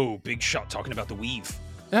 Oh, big shot talking about the weave.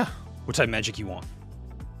 Yeah. What type of magic you want?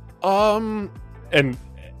 And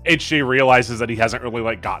HJ realizes that he hasn't really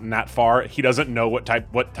like gotten that far. He doesn't know what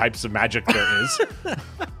types of magic there is.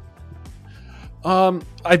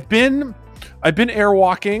 I've been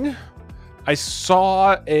airwalking. I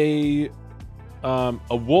saw a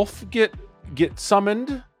wolf get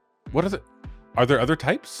summoned. Are there other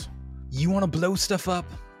types? You want to blow stuff up?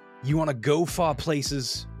 You want to go far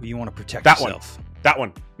places? Or you want to protect That yourself? That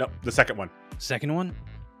one. No, the second one. Second one?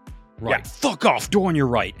 Right. Yeah. Fuck off. Door on your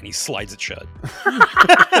right. And he slides it shut.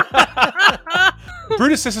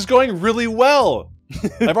 Brutus, this is going really well.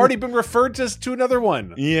 I've already been referred to another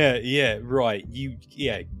one. Yeah, right.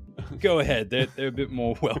 Go ahead. They're a bit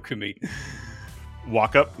more welcoming.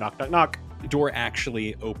 Walk up, knock, knock, knock. The door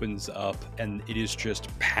actually opens up, and it is just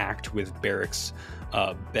packed with barracks,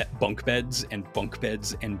 bunk beds and bunk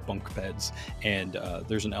beds and bunk beds. And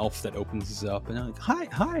there's an elf that opens up, and I'm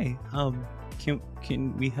like, hi.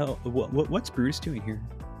 Can we help? What's Brutus doing here?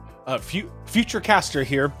 Future caster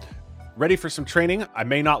here, ready for some training. I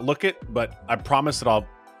may not look it, but I promise that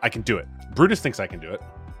I can do it. Brutus thinks I can do it.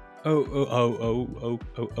 Oh,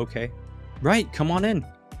 okay. Right, come on in.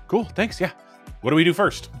 Cool, thanks. Yeah. What do we do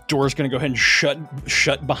first? Door's gonna go ahead and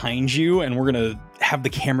shut behind you, and we're gonna have the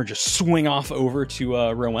camera just swing off over to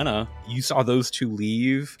Rowena. You saw those two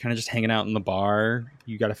leave, kind of just hanging out in the bar.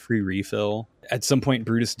 You got a free refill. At some point,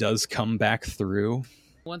 Brutus does come back through.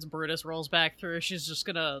 Once Brutus rolls back through, she's just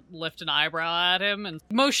gonna lift an eyebrow at him and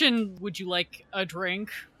motion, would you like a drink?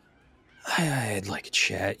 I'd like a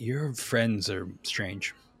chat. Your friends are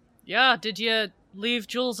strange. Yeah, did you leave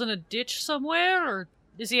Jules in a ditch somewhere, or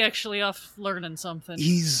is he actually off learning something?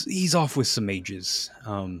 He's off with some mages.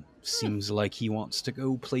 Seems like he wants to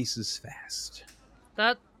go places fast.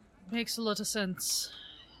 That makes a lot of sense.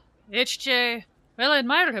 HJ, well, I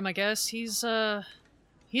admire him, I guess. He's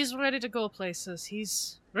ready to go places.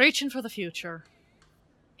 He's reaching for the future.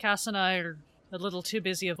 Cass and I are a little too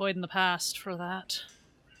busy avoiding the past for that.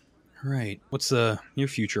 Right. What's your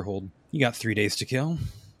future hold? You got 3 days to kill.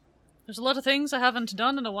 There's a lot of things I haven't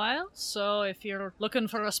done in a while, so if you're looking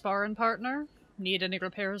for a sparring partner, need any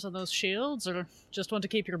repairs on those shields, or just want to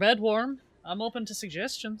keep your bed warm, I'm open to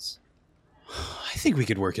suggestions. I think we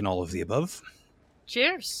could work in all of the above.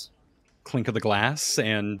 Cheers. Clink of the glass,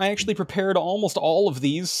 and I actually prepared almost all of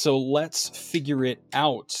these, so let's figure it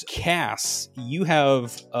out. Cass, you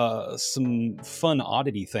have some fun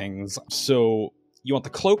oddity things. So you want the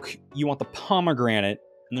cloak, you want the pomegranate,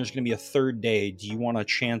 and there's going to be a third day. Do you want a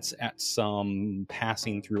chance at some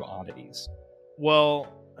passing through oddities? Well,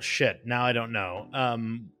 shit. Now I don't know.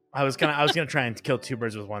 I was gonna try and kill two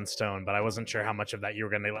birds with one stone, but I wasn't sure how much of that you were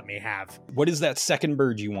gonna let me have. What is that second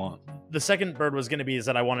bird you want? The second bird was gonna be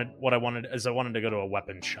I wanted to go to a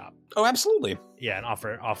weapon shop. Oh, absolutely. Yeah, and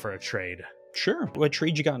offer a trade. Sure. What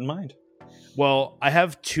trade you got in mind? Well, I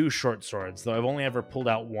have 2 short swords, though I've only ever pulled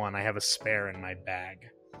out one. I have a spare in my bag.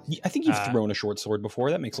 I think you've thrown a short sword before.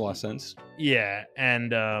 That makes a lot of sense. Yeah,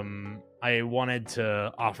 and I wanted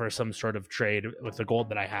to offer some sort of trade with the gold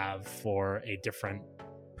that I have for a different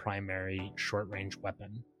primary short-range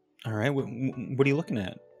weapon. All right, what are you looking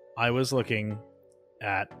at? I was looking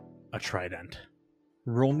at a trident.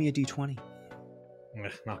 Roll me a d20.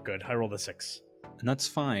 Not good. I rolled a 6. And that's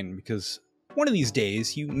fine, because one of these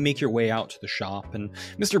days you make your way out to the shop, and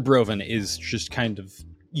Mr. Broven is just kind of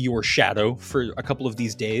your shadow for a couple of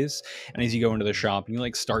these days. And as you go into the shop,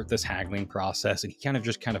 you start this haggling process, and he kind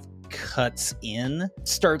of cuts in,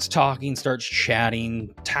 starts talking, starts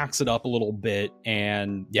chatting, tacks it up a little bit,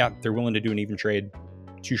 and yeah, they're willing to do an even trade.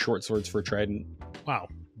 2 short swords for a trident. Wow.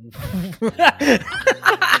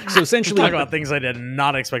 So essentially, talk about things I did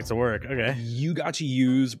not expect to work. Okay. You got to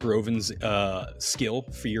use Broven's skill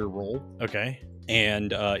for your roll. Okay.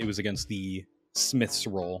 And it was against the Smith's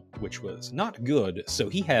roll, which was not good. So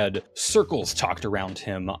he had circles talked around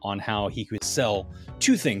him on how he could sell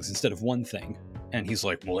 2 things instead of 1 thing. And he's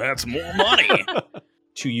like, well, that's more money.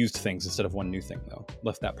 2 used things instead of 1 new thing, though.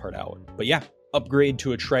 Left that part out. But yeah, upgrade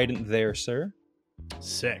to a trident there, sir.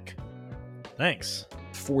 Sick. Thanks.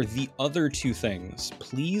 For the other 2 things,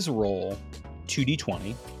 please roll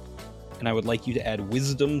 2d20. And I would like you to add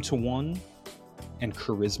wisdom to 1 and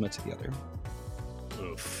charisma to the other.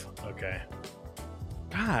 Oof. Okay.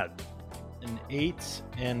 God. An 8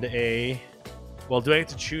 and a... Well, do I have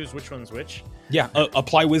to choose which one's which? Yeah,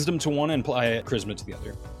 apply wisdom to 1 and apply charisma to the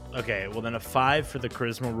other. Okay, well then a 5 for the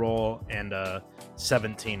charisma roll and a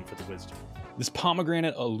 17 for the wisdom. This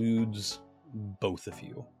pomegranate eludes both of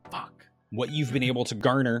you. Fuck. What you've been able to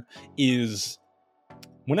garner is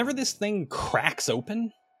whenever this thing cracks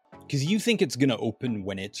open, because you think it's going to open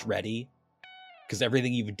when it's ready, because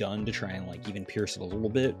everything you've done to try and even pierce it a little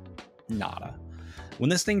bit, nada. When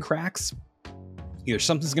this thing cracks, Either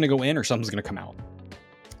something's going to go in or something's going to come out.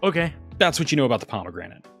 Okay. That's what you know about the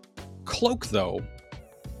pomegranate. Cloak, though,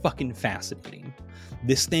 fucking fascinating.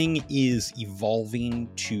 This thing is evolving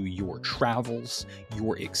to your travels,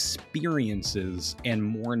 your experiences, and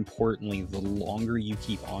more importantly, the longer you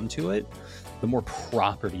keep onto it, the more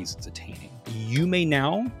properties it's attaining. You may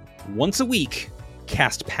now, once a week,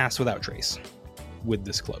 cast Pass Without Trace with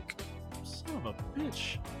this cloak. Son of a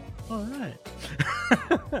bitch. All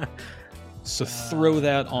right. So throw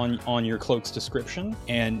that on your cloak's description,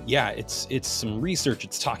 and yeah, it's some research.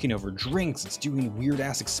 It's talking over drinks. It's doing weird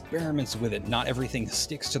ass experiments with it. Not everything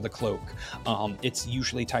sticks to the cloak. It's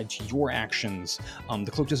usually tied to your actions. The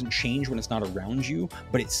cloak doesn't change when it's not around you,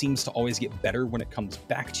 but it seems to always get better when it comes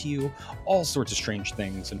back to you. All sorts of strange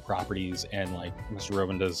things and properties, and like Mr.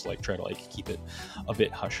 Rovin does like try to like keep it a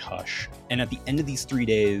bit hush hush. And at the end of these 3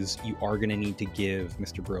 days, you are going to need to give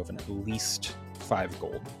Mr. Brovin at least 5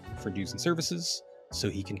 gold for dues and services, so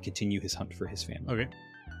he can continue his hunt for his family. Okay.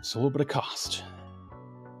 So a little bit of cost.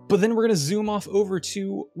 But then we're going to zoom off over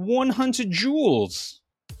to 100 jewels.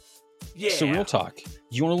 Yeah. So real talk,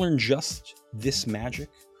 you want to learn just this magic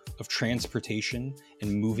of transportation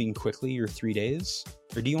and moving quickly your 3 days?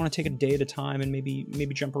 Or do you want to take a day at a time and maybe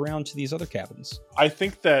jump around to these other cabins? I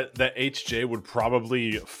think that HJ would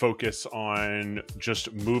probably focus on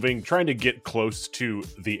just moving, trying to get close to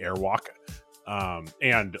the airwalk.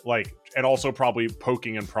 And also probably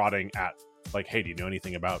poking and prodding at like, hey, do you know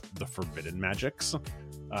anything about the forbidden magics?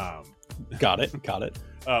 Got it.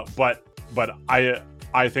 But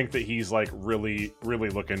I think that he's like really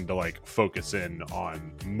looking to like focus in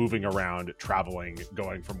on moving around, traveling,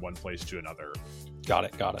 going from one place to another. Got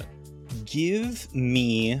it. Give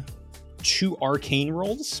me 2 arcane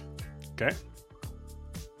rolls. Okay.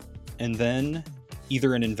 And then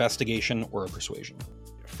either an investigation or a persuasion.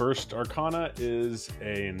 First Arcana is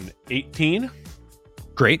an 18.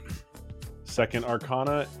 Great. Second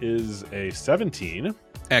Arcana is a 17.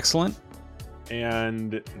 Excellent.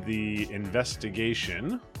 And the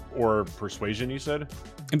investigation or persuasion, you said?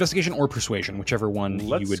 Investigation or persuasion, whichever one you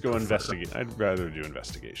would Let's go prefer. investigate. I'd rather do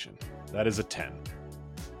investigation. That is a 10.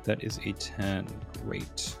 That is a 10.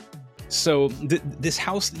 Great. So this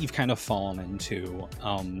house that you've kind of fallen into,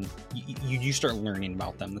 you start learning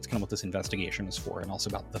about them. That's kind of what this investigation is for, and also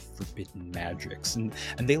about the forbidden magics. And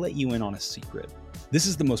they let you in on a secret. This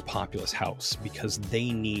is the most populous house because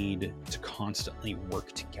they need to constantly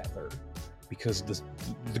work together. Because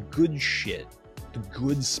the good shit, the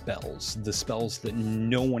good spells, the spells that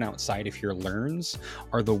no one outside of here learns,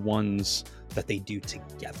 are the ones that they do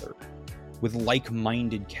together. With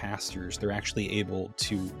like-minded casters, they're actually able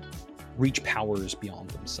to reach powers beyond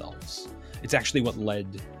themselves. It's actually what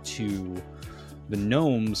led to the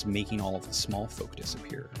gnomes making all of the small folk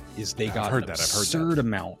disappear, is they got an absurd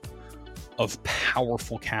amount of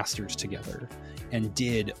powerful casters together and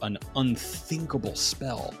did an unthinkable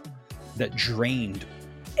spell that drained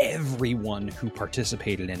everyone who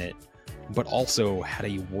participated in it, but also had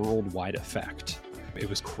a worldwide effect. It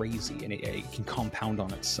was crazy, and it can compound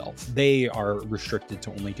on itself. They are restricted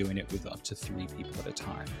to only doing it with up to 3 people at a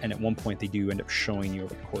time. And at one point, they do end up showing you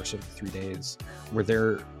over the course of 3 days where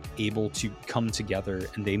they're able to come together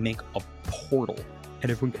and they make a portal. And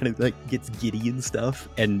everyone kind of like gets giddy and stuff,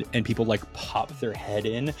 and people like pop their head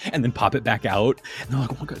in and then pop it back out. And they're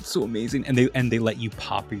like, "Oh my god, it's so amazing!" And they let you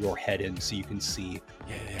pop your head in so you can see.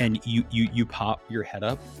 Yeah. And you pop your head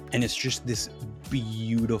up, and it's just this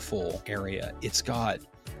beautiful area. It's got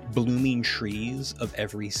blooming trees of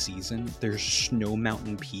every season. There's snow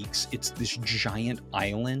mountain peaks. It's this giant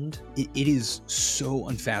island. It is so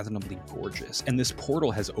unfathomably gorgeous. And this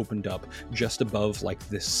portal has opened up just above like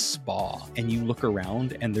this spa. And you look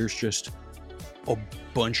around and there's just a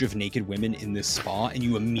bunch of naked women in this spa, and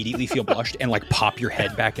you immediately feel blushed and like pop your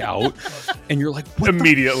head back out. And you're like, what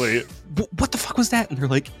the fuck was that? And they're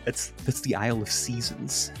like, that's the Isle of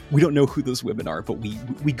Seasons. We don't know who those women are, but we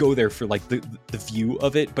go there for like the view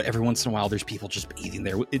of it. But every once in a while, there's people just bathing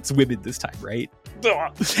there. It's women this time, right?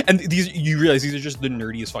 And you realize these are just the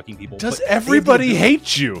nerdiest fucking people. Does everybody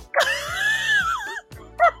hate you?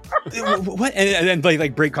 What? And then they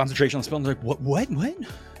like break concentration on the spell, and they're like, what?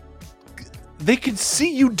 They could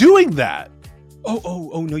see you doing that.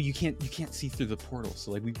 Oh no, you can't see through the portal.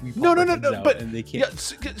 So like we no, but and they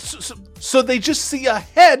can't. Yeah, so they just see a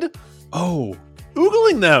head. Oh,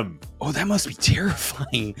 oogling them. Oh, that must be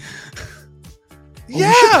terrifying. Yeah,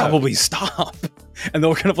 we should probably stop. And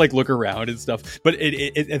they'll kind of like look around and stuff. But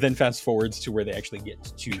it then fast forwards to where they actually get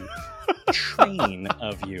to train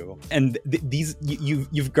of you. And these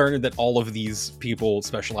you've garnered that all of these people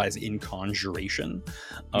specialize in conjuration,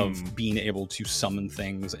 of being able to summon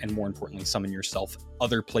things, and more importantly, summon yourself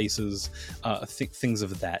other places, things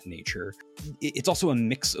of that nature. It's also a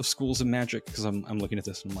mix of schools of magic, because I'm looking at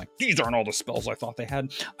this and I'm like, these aren't all the spells I thought they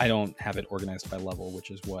had. I don't have it organized by level, which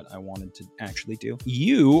is what I wanted to actually do.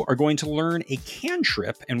 You are going to learn a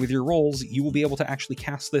cantrip, and with your rolls, you will be able to actually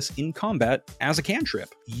cast this in combat as a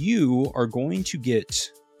cantrip. You are going to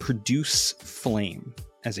get Produce Flame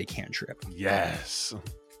as a cantrip. Yes.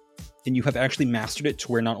 And you have actually mastered it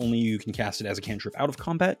to where not only you can cast it as a cantrip out of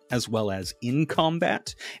combat, as well as in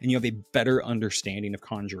combat, and you have a better understanding of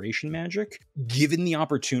conjuration magic. Given the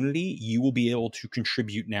opportunity, you will be able to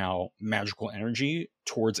contribute now magical energy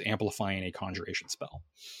towards amplifying a conjuration spell.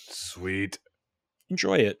 Sweet.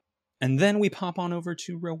 Enjoy it. And then we pop on over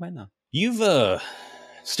to Rowena. You've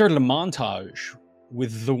started a montage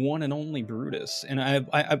with the one and only Brutus. And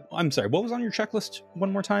I'm sorry, what was on your checklist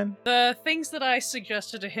one more time? The things that I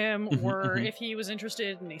suggested to him were if he was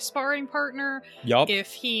interested in a sparring partner, Yup.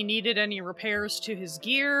 if he needed any repairs to his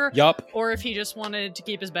gear, Yup. or if he just wanted to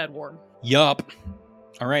keep his bed warm. Yup.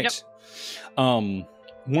 All right. Yep.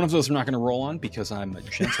 One of those I'm not going to roll on because I'm a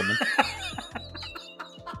gentleman.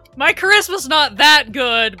 My charisma's not that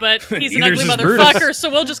good, but he's an Neither ugly is motherfucker, Brutus. so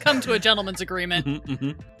we'll just come to a gentleman's agreement.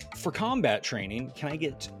 For combat training, can I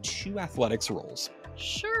get 2 athletics rolls?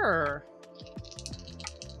 Sure.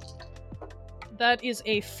 That is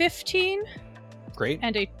a 15 Great.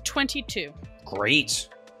 and a 22. Great.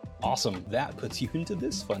 Awesome. That puts you into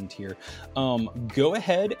this fun tier. Go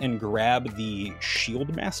ahead and grab the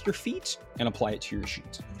Shield Master feat and apply it to your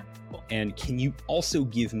sheet. And can you also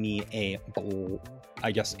give me a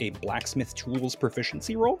blacksmith tools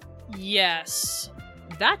proficiency roll? Yes.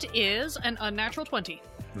 That is an unnatural 20.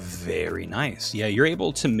 Very nice. Yeah, you're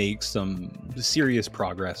able to make some serious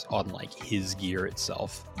progress on like his gear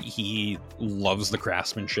itself. He loves the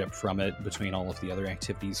craftsmanship from it between all of the other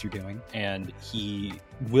activities you're doing, and he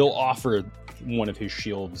will offer one of his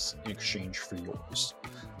shields in exchange for yours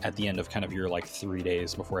at the end of kind of your like 3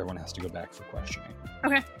 days before everyone has to go back for questioning.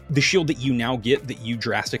 Okay. The shield that you now get that you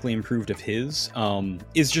drastically improved of his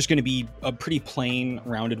is just going to be a pretty plain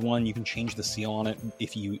rounded one. You can change the seal on it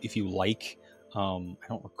if you like. I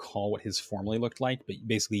don't recall what his formerly looked like, but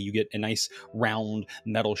basically you get a nice round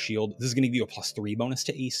metal shield. This is going to give you a +3 bonus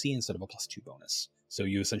to AC instead of a +2 bonus. So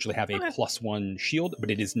you essentially have a +1 shield, but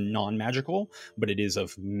it is non-magical, but it is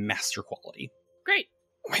of master quality. Great.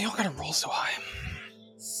 Why y'all gotta roll so high?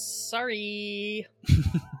 Sorry.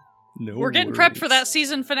 No, We're getting prepped for that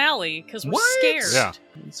season finale because we're scared. Yeah.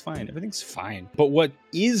 It's fine. Everything's fine. But what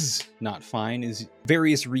is not fine is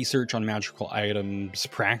various research on magical items,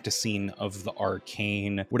 practicing of the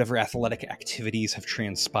arcane, whatever athletic activities have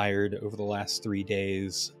transpired over the last 3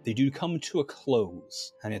 days. They do come to a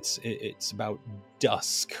close, and it's about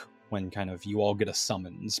dusk when kind of you all get a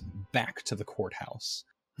summons back to the courthouse.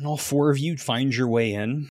 And all 4 of you find your way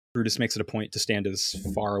in. Brutus makes it a point to stand as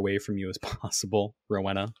far away from you as possible.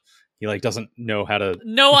 Rowena, he like doesn't know how to.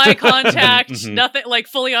 No eye contact, Mhm. nothing, like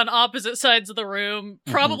fully on opposite sides of the room,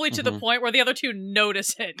 probably to the point where the other 2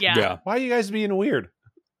 notice it. Yeah. Why are you guys being weird?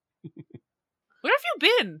 Where have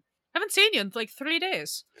you been? Haven't seen you in like 3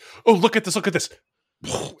 days. Oh, look at this! Look at this!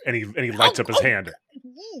 And he lights up his hand.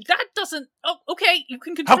 That doesn't. Oh, okay. You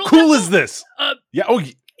can How control. cool that, is this? Yeah. Oh,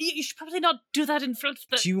 You should probably not do that in front of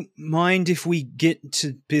the. Do you mind if we get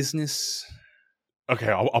to business? okay.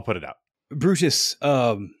 I'll put it out. Brutus,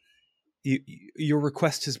 your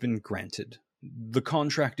request has been granted. The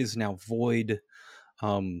contract is now void.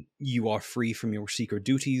 You are free from your secret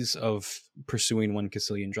duties of pursuing one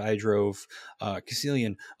Caecilian Dryadrove.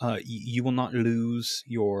 Caecilian, you will not lose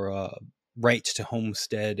your right to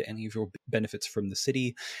homestead any of your benefits from the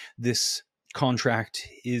city. This contract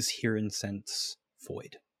is here in sense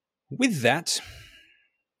void. With that,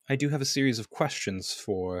 I do have a series of questions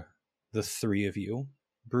for the 3 of you.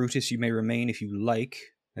 Brutus, you may remain if you like,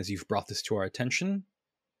 as you've brought this to our attention.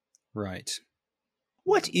 Right.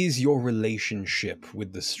 What is your relationship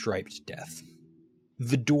with the Striped Death?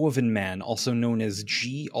 The Dwarven Man, also known as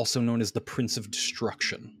G, also known as the Prince of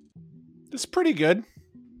Destruction. It's pretty good.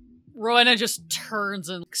 Rowena just turns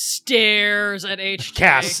and stares at HJ.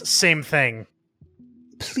 Cass, same thing.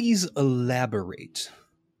 Please elaborate.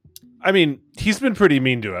 I mean, he's been pretty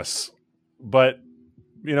mean to us, but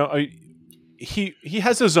you know, he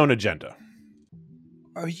has his own agenda.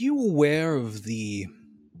 Are you aware of the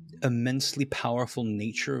immensely powerful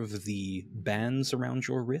nature of the bands around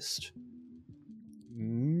your wrist?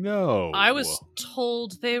 No. I was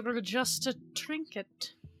told they were just a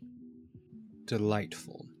trinket.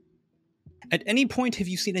 Delightful. At any point, have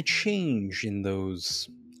you seen a change in those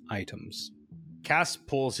items? Cass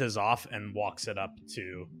pulls his off and walks it up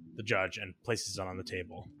to the judge and places it on the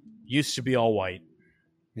table. Used to be all white.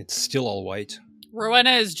 It's still all white.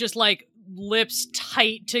 Rowena is just like lips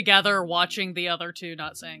tight together, watching the other two,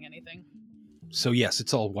 not saying anything. So yes,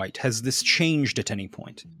 it's all white. Has this changed at any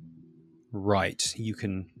point? Right. You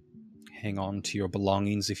can hang on to your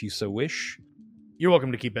belongings if you so wish. You're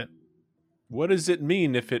welcome to keep it. What does it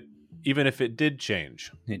mean even if it did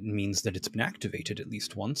change? It means that it's been activated at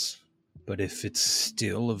least once. But if it's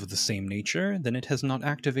still of the same nature, then it has not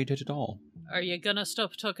activated at all. Are you gonna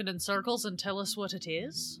stop talking in circles and tell us what it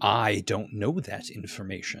is? I don't know that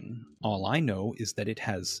information. All I know is that it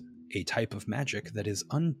has a type of magic that is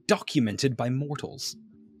undocumented by mortals.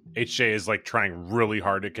 HJ is like trying really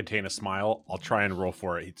hard to contain a smile. I'll try and roll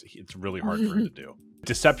for it. It's really hard for him to do.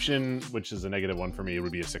 Deception, which is a -1 for me,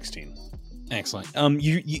 would be a 16. Excellent.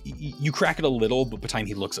 You crack it a little, but by the time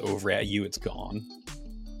he looks over at you, it's gone.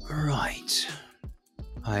 Right.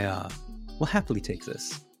 I will happily take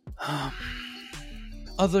this.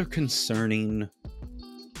 Other concerning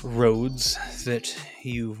roads that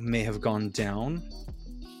you may have gone down.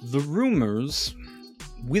 The rumors,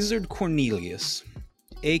 Wizard Cornelius,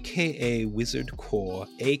 aka Wizard Core,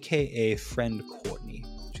 aka Friend Courtney.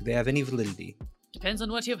 Do they have any validity? Depends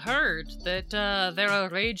on what you've heard. That they're a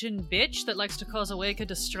raging bitch that likes to cause a wake of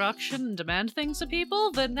destruction and demand things of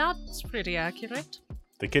people, then that's pretty accurate.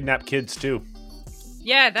 They kidnap kids too.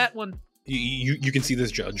 Yeah, that one. You can see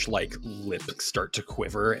this judge, like, lip start to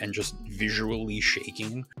quiver and just visually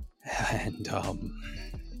shaking. And,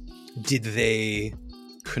 did they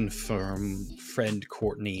confirm Friend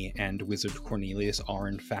Courtney and Wizard Cornelius are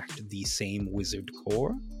in fact the same Wizard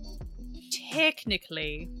Core?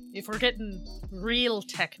 Technically, if we're getting real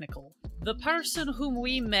technical, the person whom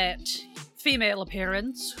we met, female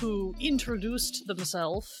appearance, who introduced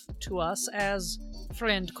themselves to us as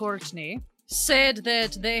Friend Courtney, said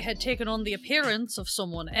that they had taken on the appearance of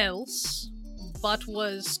someone else, but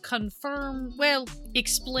was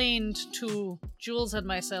explained to Jules and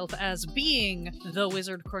myself as being the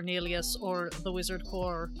Wizard Cornelius or the Wizard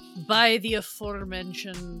Core by the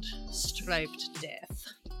aforementioned Striped Death.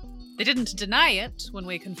 They didn't deny it when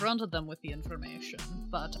we confronted them with the information,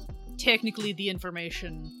 but technically the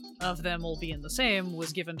information of them all being the same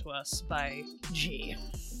was given to us by G.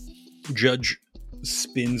 Judge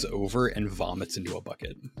spins over and vomits into a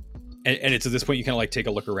bucket. And it's at this point you kind of like take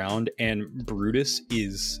a look around, and Brutus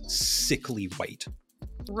is sickly white.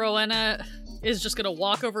 Rowena is just gonna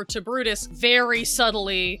walk over to Brutus, very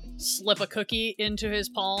subtly slip a cookie into his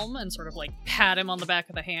palm and sort of like pat him on the back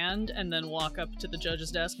of the hand, and then walk up to the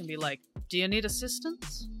judge's desk and be like, "Do you need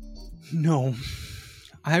assistance?" No,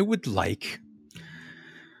 I would like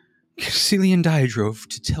Cillian Diadrove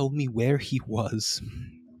to tell me where he was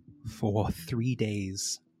for 3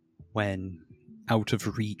 days when out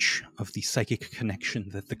of reach of the psychic connection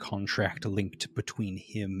that the contract linked between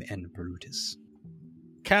him and Brutus.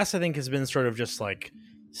 Cass, I think, has been sort of just like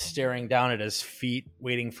staring down at his feet,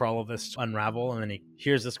 waiting for all of this to unravel, and then he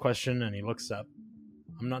hears this question and he looks up.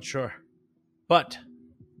 I'm not sure. But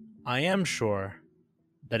I am sure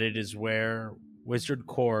that it is where Wizard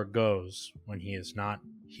Core goes when he is not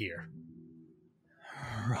here.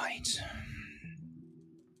 Right.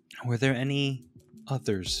 Were there any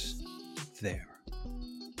others there?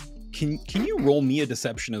 Can you roll me a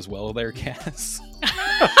deception as well there, Cass?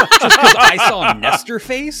 Just because I saw Nestor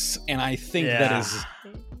face, and I think that is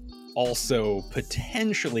also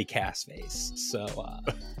potentially Cass face. So,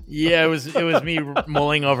 yeah, it was me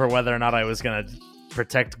mulling over whether or not I was gonna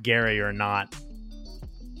protect Gary or not.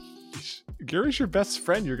 Gary's your best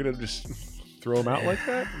friend. You're gonna just throw him out like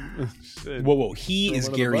that? Whoa! He is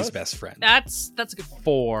Gary's best friend. That's a good point.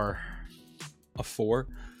 4. A 4.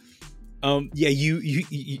 Yeah,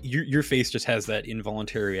 your face just has that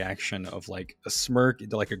involuntary reaction of like a smirk,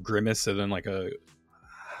 like a grimace, and then like a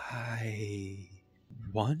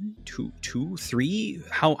 1, 2, 3.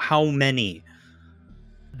 How many?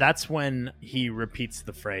 That's when he repeats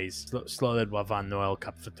the phrase "Slowed van Noel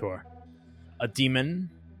Capfator." A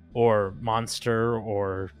demon or monster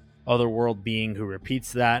or otherworld being who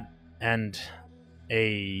repeats that, and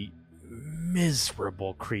a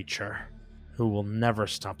miserable creature who will never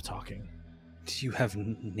stop talking. Do you have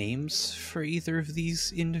names for either of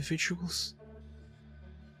these individuals?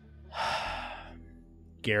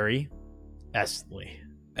 Gary Estley.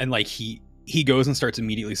 And like he goes and starts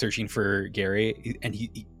immediately searching for Gary, and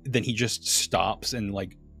he just stops and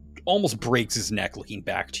like almost breaks his neck looking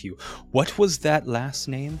back to you. What was that last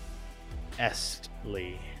name?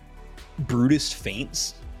 Estley. Brutus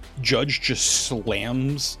faints Judge just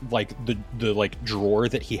slams like the like drawer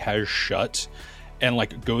that he has shut and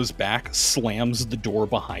like goes back, slams the door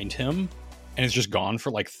behind him, and is just gone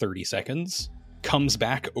for like 30 seconds. Comes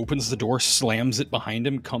back, opens the door, slams it behind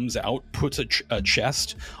him, comes out, puts a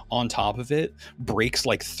chest on top of it, breaks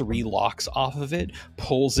like 3 locks off of it,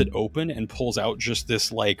 pulls it open, and pulls out just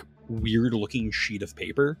this like weird looking sheet of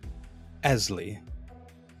paper. Esley.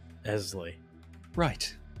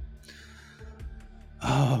 Right.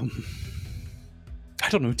 I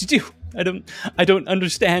don't know what to do. I don't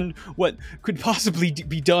understand what could possibly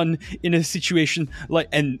be done in a situation like,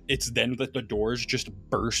 and it's then that the doors just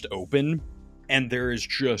burst open and there is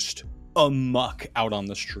just a muck out on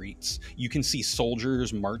the streets. You can see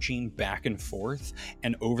soldiers marching back and forth,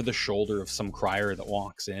 and over the shoulder of some crier that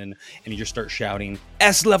walks in, and he just starts shouting,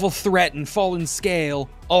 S-level threat and fallen scale.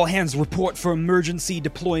 All hands report for emergency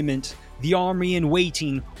deployment. The army in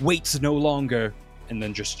waiting waits no longer. And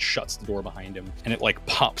then just shuts the door behind him, and it like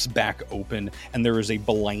pops back open, and there is a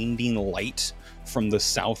blinding light from the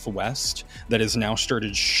southwest that has now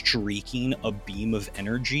started streaking a beam of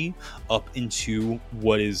energy up into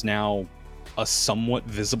what is now a somewhat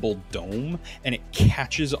visible dome, and it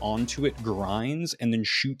catches onto it, grinds, and then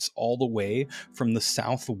shoots all the way from the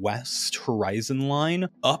southwest horizon line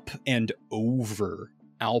up and over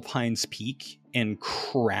Alpine's Peak and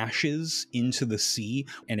crashes into the sea,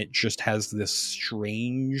 and it just has this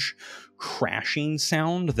strange crashing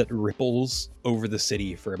sound that ripples over the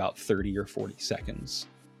city for about 30 or 40 seconds.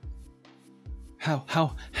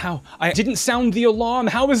 How? I didn't sound the alarm!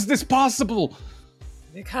 How is this possible?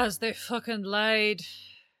 Because they fucking lied.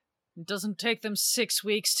 It doesn't take them 6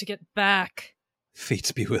 weeks to get back.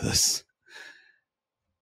 Fates be with us.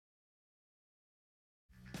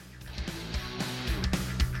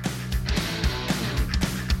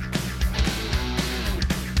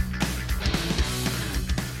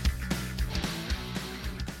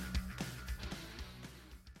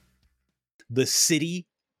 The city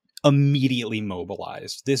immediately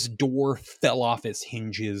mobilized. This door fell off its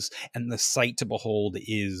hinges, and the sight to behold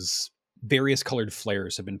is various colored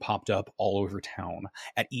flares have been popped up all over town.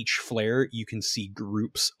 At each flare, you can see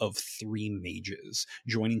groups of 3 mages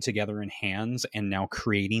joining together in hands and now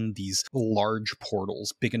creating these large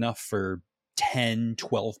portals big enough for 10,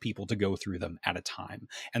 12 people to go through them at a time.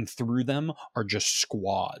 And through them are just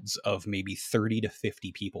squads of maybe 30 to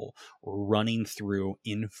 50 people running through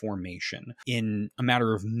in formation. In a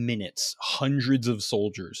matter of minutes, hundreds of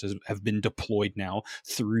soldiers have been deployed now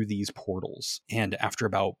through these portals. And after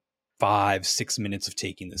about 5-6 minutes of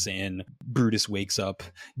taking this in, Brutus wakes up,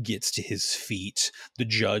 gets to his feet. The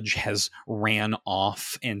judge has ran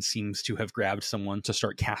off and seems to have grabbed someone to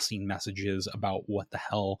start casting messages about what the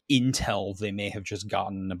hell intel they may have just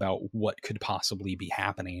gotten about what could possibly be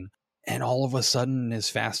happening. And all of a sudden, as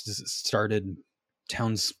fast as it started,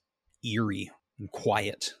 town's eerie and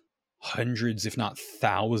quiet. Hundreds, if not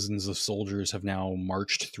thousands, of soldiers have now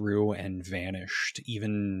marched through and vanished.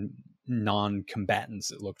 Even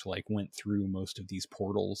non-combatants, it looked like, went through most of these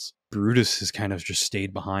portals. Brutus has kind of just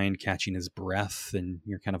stayed behind, catching his breath, and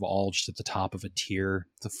you're kind of all just at the top of a tier.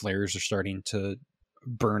 The flares are starting to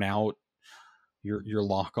burn out. Your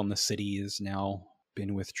lock on the city has now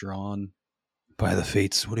been withdrawn. By the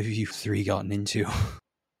fates, what have you 3 gotten into?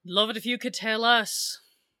 Love it if you could tell us.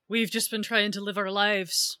 We've just been trying to live our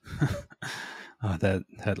lives.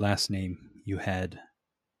 That last name you had.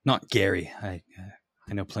 Not Gary.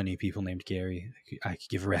 I know plenty of people named Gary. I could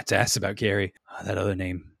give a rat's ass about Gary. That other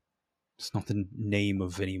name. It's not the name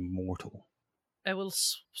of any mortal. I will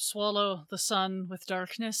swallow the sun with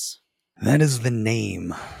darkness. That is the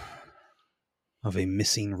name of a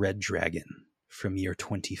missing red dragon from year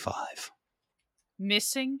 25.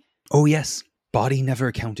 Missing? Oh yes. Body never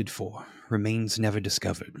accounted for. Remains never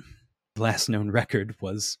discovered. The last known record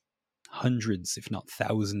was hundreds, if not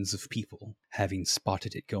thousands, of people having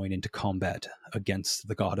spotted it going into combat against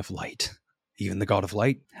the God of Light. Even the God of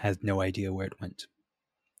Light had no idea where it went.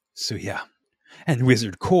 So yeah. And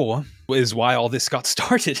Wizard Core is why all this got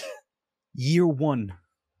started. Year 1.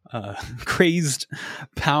 Crazed,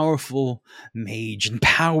 powerful mage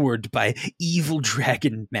empowered by evil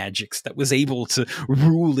dragon magics that was able to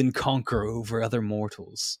rule and conquer over other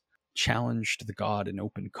mortals. Challenged the god in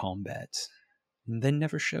open combat. And then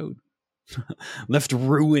never showed. Left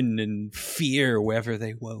ruin and fear wherever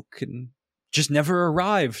they woke, and just never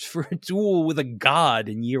arrived for a duel with a god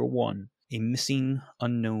in year 1. A missing,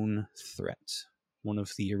 unknown threat. One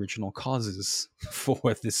of the original causes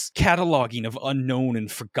for this cataloging of unknown and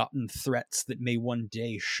forgotten threats that may one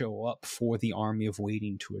day show up for the army of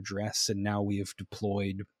waiting to address, and now we have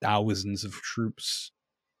deployed thousands of troops.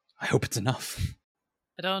 I hope it's enough.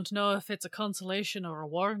 I don't know if it's a consolation or a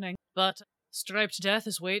warning, but striped death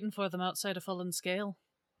is waiting for them outside of Fullen Scale.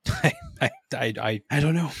 I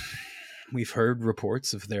don't know. We've heard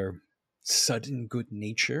reports of their sudden good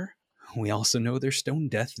nature. We also know their stone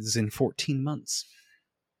death is in 14 months.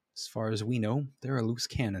 As far as we know, they're a loose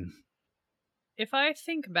cannon. If I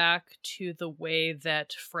think back to the way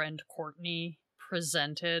that friend Courtney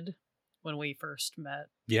presented when we first met,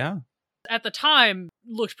 Yeah. at the time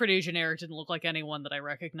looked pretty generic, didn't look like anyone that I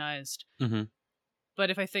recognized. Mm-hmm. But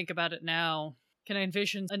if I think about it now, can I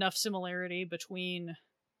envision enough similarity between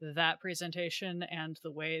that presentation and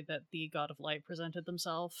the way that the God of Light presented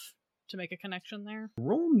themselves to make a connection there?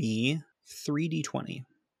 Roll me 3d20.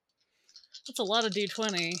 That's a lot of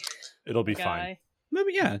D20. It'll be guy. fine.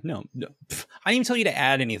 Maybe, yeah, no. Pff, I didn't even tell you to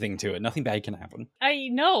add anything to it. Nothing bad can happen. I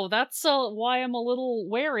know, that's why I'm a little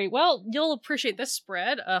wary. Well, you'll appreciate this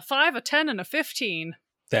spread. A 5, a 10, and a 15.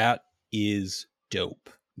 That is dope.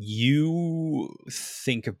 You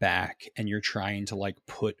think back and you're trying to like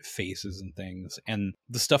put faces and things, and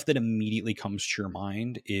the stuff that immediately comes to your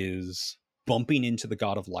mind is bumping into the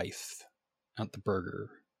God of Life at the burger,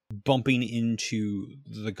 bumping into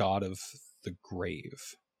the God of the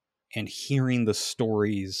grave, and hearing the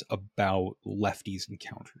stories about Lefty's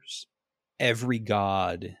encounters. Every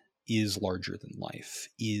god is larger than life,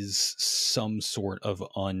 is some sort of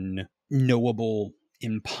unknowable,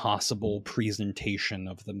 impossible presentation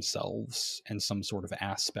of themselves and some sort of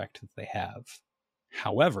aspect that they have.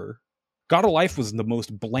 However, God of Life was the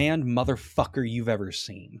most bland motherfucker you've ever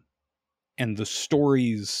seen. And the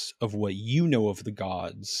stories of what you know of the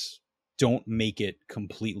gods don't make it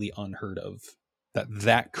completely unheard of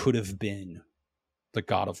that could have been the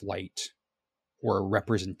God of Light or a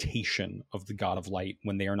representation of the God of Light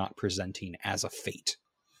when they are not presenting as a fate.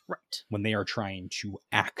 Right. When they are trying to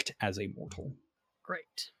act as a mortal.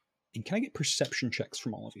 Great. And can I get perception checks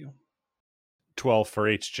from all of you? 12 for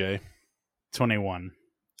HJ. 21.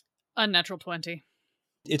 Unnatural 20.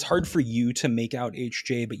 It's hard for you to make out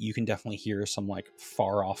HJ, but you can definitely hear some like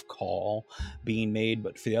far off call being made.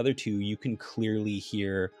 But for the other two, you can clearly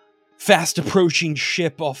hear fast approaching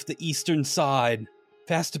ship off the eastern side.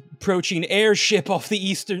 Fast approaching airship off the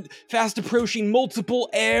eastern... Fast approaching multiple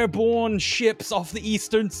airborne ships off the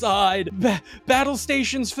eastern side. Battle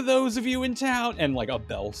stations for those of you in town. And like a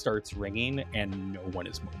bell starts ringing and no one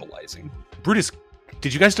is mobilizing. Brutus,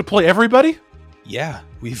 did you guys deploy everybody? Yeah,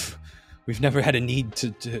 we've never had a need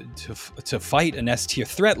to fight an S-tier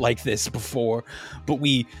threat like this before, but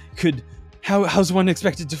we could... How's one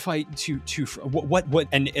expected to fight what?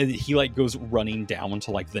 And he like goes running down to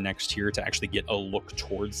like the next tier to actually get a look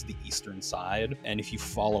towards the eastern side. And if you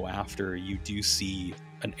follow after, you do see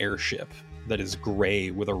an airship that is gray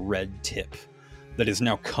with a red tip that is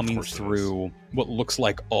now coming through what looks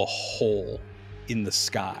like a hole in the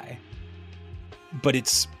sky. But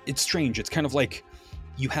it's strange. It's kind of like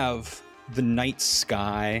you have the night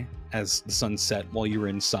sky as the sun set while you were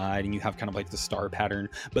inside, and you have kind of like the star pattern,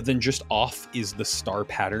 but then just off is the star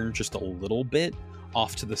pattern just a little bit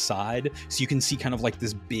off to the side, so you can see kind of like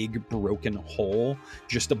this big broken hole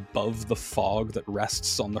just above the fog that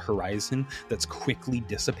rests on the horizon that's quickly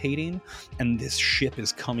dissipating, and this ship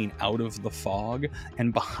is coming out of the fog,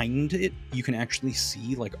 and behind it you can actually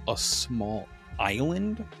see like a small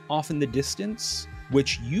island off in the distance,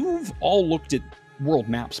 which you've all looked at world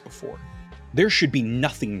maps before. There should be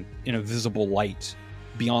nothing in a visible light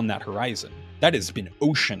beyond that horizon. That has been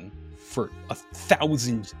ocean for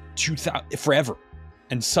 1,000, 2,000, forever.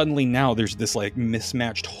 And suddenly now there's this like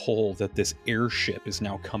mismatched hole that this airship is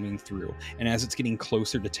now coming through. And as it's getting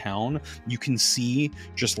closer to town, you can see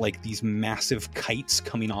just like these massive kites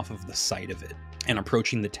coming off of the side of it and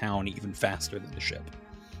approaching the town even faster than the ship.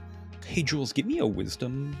 Hey, Jules, give me a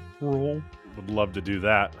wisdom roll. Would love to do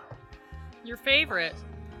that. Your favorite.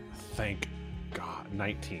 Thank God.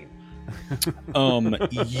 19.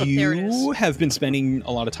 You have been spending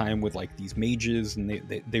a lot of time with like these mages, and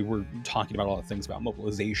they were talking about a lot of things about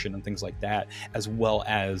mobilization and things like that, as well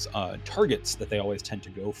as targets that they always tend to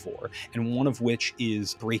go for, and one of which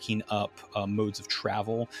is breaking up modes of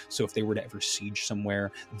travel. So if they were to ever siege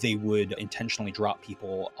somewhere, they would intentionally drop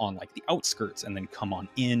people on like the outskirts and then come on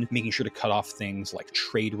in, making sure to cut off things like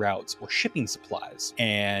trade routes or shipping supplies.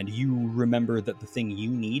 And you remember that the thing you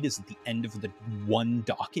need is at the end of the one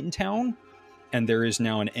dock in town, and there is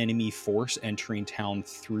now an enemy force entering town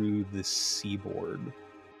through the seaboard.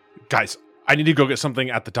 Guys, I need to go get something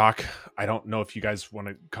at the dock. I don't know if you guys want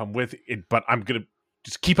to come with it, but I'm gonna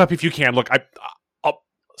just keep up if you can. Look,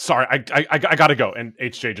 sorry, I gotta go. And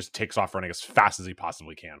HJ just takes off running as fast as he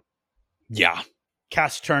possibly can. Yeah.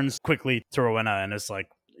 Cass turns quickly to Rowena and is like,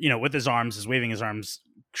 with his arms, is waving his arms,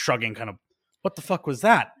 shrugging, kind of, what the fuck was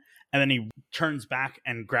that? And then he turns back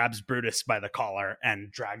and grabs Brutus by the collar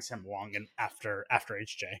and drags him along and after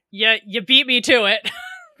HJ. Yeah, you beat me to it.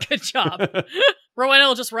 Good job. Rowena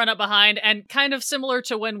will just run up behind, and kind of similar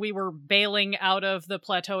to when we were bailing out of the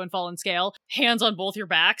plateau in Fallen Scale, hands on both your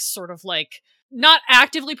backs, sort of like not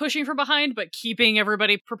actively pushing from behind, but keeping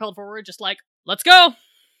everybody propelled forward, just like, let's go.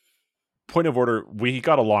 Point of order, we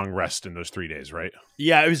got a long rest in those 3 days, right?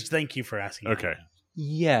 Yeah, it was. Thank you for asking. Okay.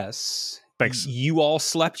 Yes. Thanks. You all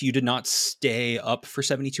slept. You did not stay up for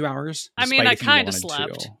 72 hours. I mean, I despite if you kind of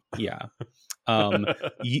wanted slept. to. Yeah.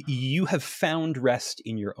 You have found rest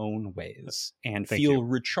in your own ways and Thank feel you.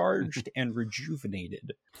 recharged and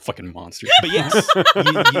rejuvenated. Fucking monsters. But yes,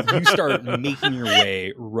 you start making your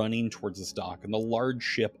way, running towards this dock, and the large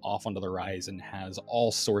ship off onto the horizon has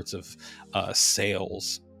all sorts of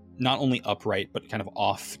sails, not only upright, but kind of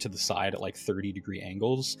off to the side at like 30-degree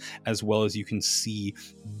angles, as well as you can see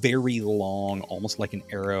very long, almost like an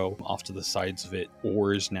arrow off to the sides of it,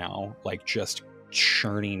 oars now, like just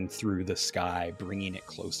churning through the sky, bringing it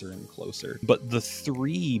closer and closer. But the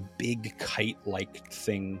 3 big kite-like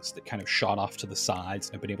things that kind of shot off to the sides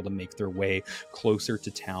and have been able to make their way closer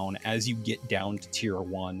to town, as you get down to Tier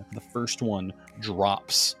 1, the first one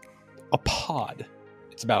drops a pod.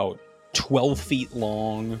 It's about 12 feet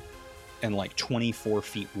long and like 24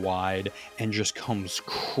 feet wide, and just comes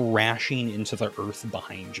crashing into the earth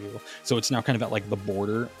behind you. So it's now kind of at like the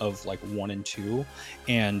border of like 1 and 2,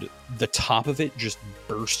 and the top of it just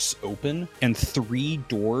bursts open, and 3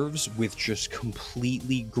 dwarves with just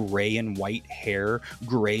completely gray and white hair,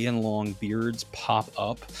 gray and long beards pop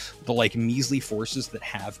up. The like measly forces that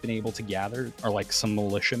have been able to gather are like some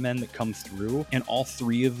militiamen that come through, and all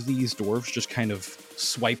 3 of these dwarves just kind of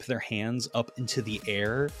swipe their hands up into the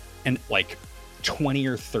air, and like 20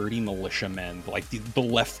 or 30 militiamen, like the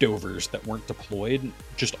leftovers that weren't deployed,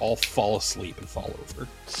 just all fall asleep and fall over.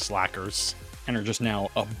 Slackers. And are just now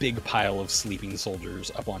a big pile of sleeping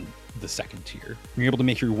soldiers up on the second tier. You're able to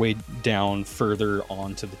make your way down further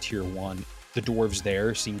onto the Tier 1. The dwarves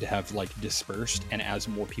there seem to have like dispersed, and as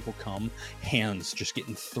more people come, hands just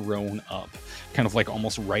getting thrown up, kind of like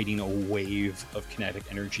almost riding a wave of kinetic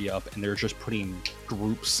energy up, and they're just putting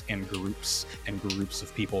groups and groups and groups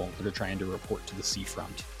of people that are trying to report to the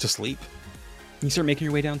seafront to sleep. You start making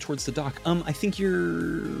your way down towards the dock. I think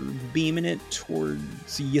you're beaming it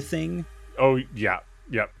towards your thing. Oh, yeah.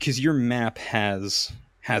 Yep. Because your map has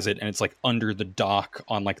it, and it's like under the dock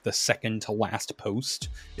on like the second to last post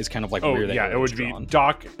is kind of like Oh, where that yeah. It would drawn. be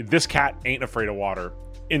dock. This cat ain't afraid of water.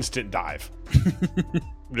 Instant dive.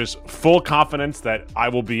 Just full confidence that I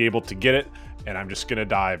will be able to get it, and I'm just going to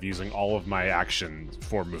dive using all of my actions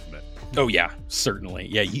for movement. Oh yeah, certainly.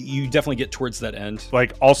 Yeah, you definitely get towards that end.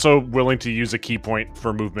 Like, also willing to use a key point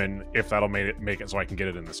for movement if that'll make it so I can get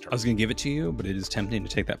it in this turn. I was going to give it to you, but it is tempting to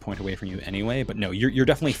take that point away from you anyway. But no, you're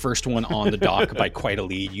definitely first one on the dock by quite a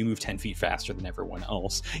lead. You move 10 feet faster than everyone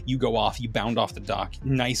else. You go off, you bound off the dock,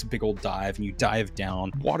 nice big old dive, and you dive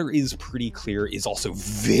down. Water is pretty clear, is also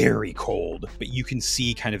very cold, but you can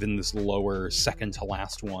see kind of in this lower second to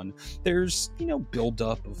last one, there's,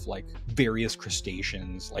 buildup of like various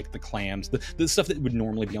crustaceans, like the clams, the stuff that would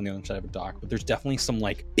normally be on the other side of a dock, but there's definitely some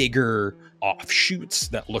like bigger offshoots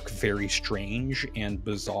that look very strange and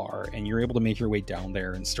bizarre, and you're able to make your way down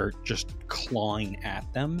there and start just clawing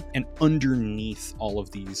at them. And underneath all of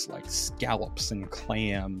these like scallops and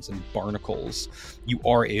clams and barnacles, you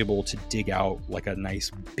are able to dig out like a nice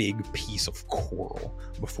big piece of coral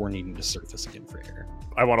before needing to surface again for air.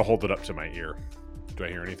 I want to hold it up to my ear. Do I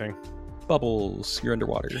hear anything? Bubbles, you're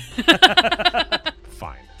underwater.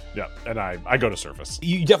 Fine. Yeah, and I go to surface.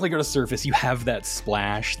 You definitely go to surface. You have that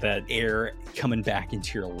splash, that air coming back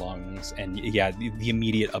into your lungs, and yeah, the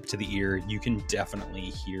immediate up to the ear, you can definitely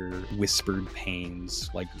hear whispered pains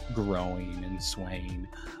like growing and swaying.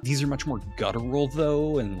 These are much more guttural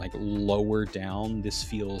though, and like lower down, this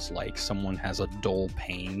feels like someone has a dull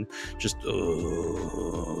pain, just and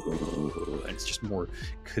it's just more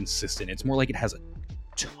consistent. It's more like it has a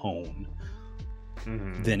tone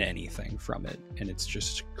than anything from it, and it's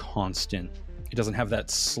just constant. It doesn't have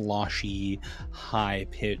that sloshy,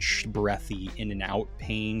 high-pitched, breathy in and out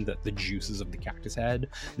pain that the juices of the cactus had.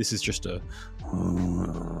 This is just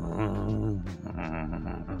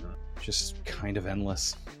just kind of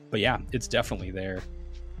endless. But yeah, it's definitely there.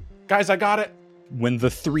 Guys, I got it. When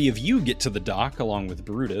the 3 of you get to the dock along with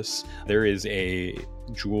Brutus, there is a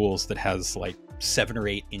Jules that has like 7 or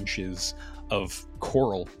 8 inches of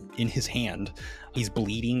coral in his hand. He's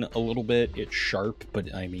bleeding a little bit. It's sharp,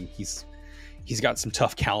 but I mean, he's got some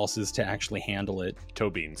tough calluses to actually handle it. Toe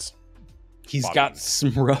beans. He's Bobby. got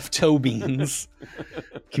some rough toe beans.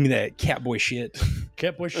 Give me that catboy shit.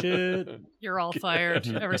 Catboy shit. You're all fired,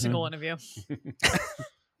 every single one of you.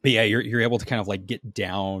 But yeah, you're able to kind of like get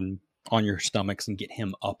down on your stomachs and get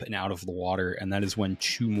him up and out of the water. And that is when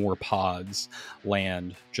 2 more pods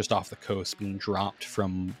land just off the coast, being dropped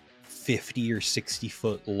from 50 or 60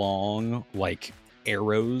 foot long, like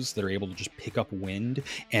arrows that are able to just pick up wind.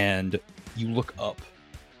 And you look up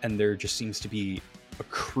and there just seems to be a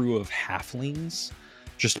crew of halflings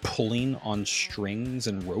just pulling on strings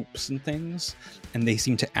and ropes and things. And they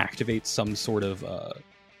seem to activate some sort of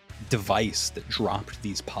device that dropped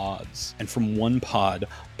these pods. And from one pod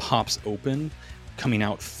pops open, coming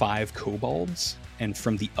out 5 kobolds. And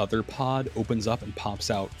from the other pod opens up and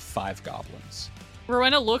pops out 5 goblins.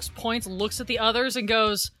 Rowena points, looks at the others, and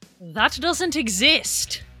goes, "That doesn't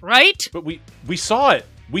exist, right?" But we saw it.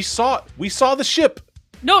 We saw the ship.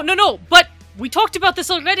 No, but we talked about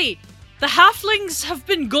this already. The halflings have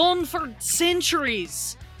been gone for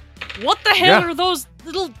centuries. What the hell are those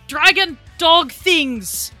little dragon dog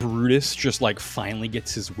things? Brutus just like finally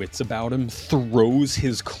gets his wits about him, throws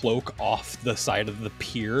his cloak off the side of the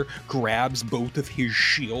pier, grabs both of his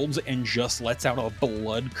shields, and just lets out a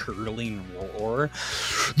blood-curdling roar.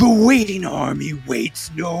 The waiting army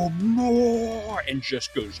waits no more! And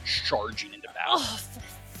just goes charging into battle. Oh, for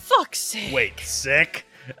fuck's sake. Wait, sick?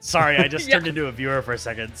 Sorry, I just turned into a viewer for a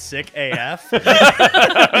second. Sick AF.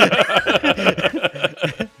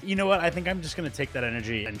 You know what? I think I'm just going to take that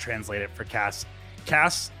energy and translate it for Cass.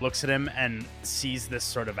 Cass looks at him and sees this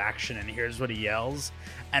sort of action and hears what he yells.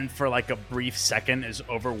 And for like a brief second is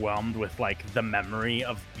overwhelmed with like the memory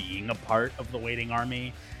of being a part of the waiting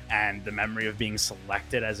army and the memory of being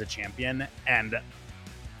selected as a champion. And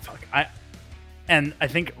I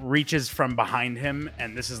think reaches from behind him,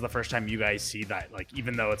 and this is the first time you guys see that, like,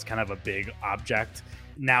 even though it's kind of a big object,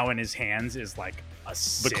 now in his hands is like a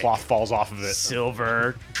The cloth falls off of it.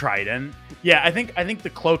 silver trident. Yeah, I think the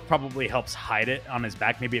cloak probably helps hide it on his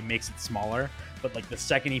back. Maybe it makes it smaller, but like the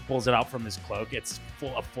second he pulls it out from his cloak, it's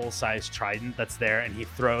a full-size trident that's there, and he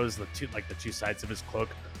throws the two sides of his cloak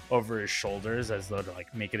over his shoulders as though to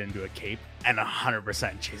like make it into a cape, and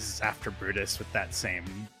 100% chases after Brutus with that same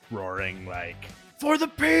roaring like, "For the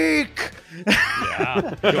peak!"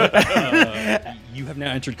 Yeah. You have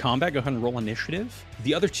now entered combat. Go ahead and roll initiative.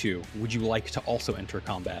 The other 2, would you like to also enter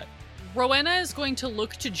combat? Rowena is going to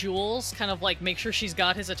look to Jules, kind of like make sure she's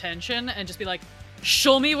got his attention, and just be like,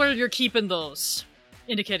 "Show me where you're keeping those,"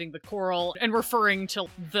 indicating the coral and referring to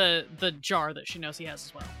the jar that she knows he has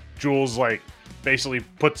as well. Jules like basically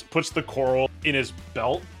puts the coral in his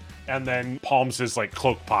belt and then palms his like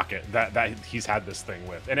cloak pocket that he's had this thing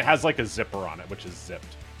with, and it has like a zipper on it, which is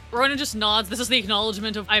zipped. Rowena just nods. This is the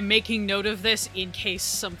acknowledgement of, I'm making note of this in case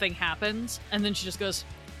something happens. And then she just goes,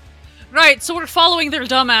 "Right, so we're following their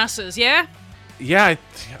dumbasses, yeah?" Yeah,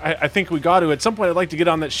 I think we got to. At some point, I'd like to get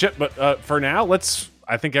on that ship, but for now,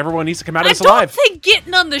 I think everyone needs to come out of this I don't alive. think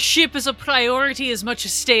getting on the ship is a priority as much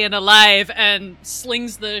as staying alive, and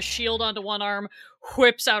slings the shield onto one arm,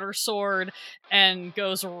 whips out her sword, and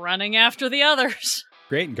goes running after the others.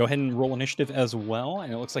 Great. Go ahead and roll initiative as well.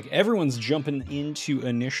 And it looks like everyone's jumping into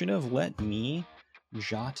initiative. Let me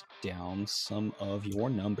jot down some of your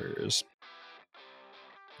numbers.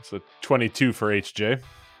 It's a 22 for HJ.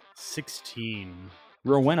 16.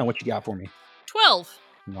 Rowena, what you got for me? 12.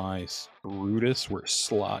 Nice. Brutus, we're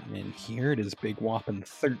slotting in here. It is big whopping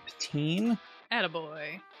 13.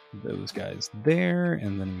 Attaboy. Those guys there,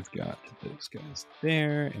 and then we've got those guys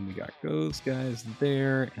there, and we got those guys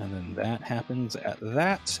there, and then that happens at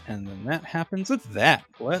that, and then that happens at that.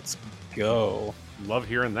 Let's go. Love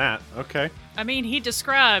hearing that. Okay. I mean, he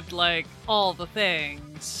described, like, all the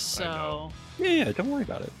things, so... Yeah, don't worry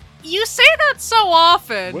about it. You say that so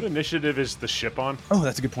often! What initiative is the ship on? Oh,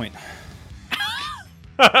 that's a good point.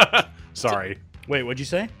 Sorry. Wait, what'd you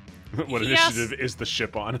say? What Yes. initiative is the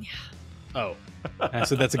ship on? Oh,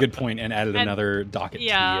 So that's a good point, and added And- another docket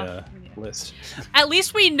yeah. to the list. At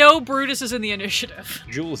least we know Brutus is in the initiative.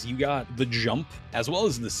 Jules, you got the jump as well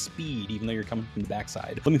as the speed, even though you're coming from the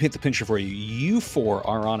backside. Let me paint the picture for you. You 4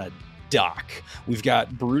 are on a dock. We've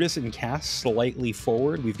got Brutus and Cass slightly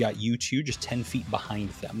forward. We've got you 2 just 10 feet behind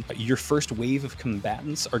them. Your first wave of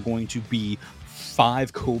combatants are going to be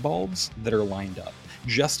 5 kobolds that are lined up.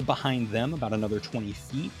 Just behind them, about another 20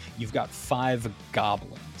 feet, you've got 5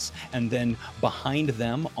 goblins. And then behind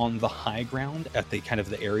them on the high ground at the kind of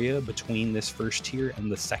the area between this first tier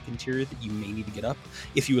and the second tier that you may need to get up,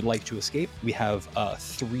 if you would like to escape, we have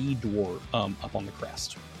 3 dwarves up on the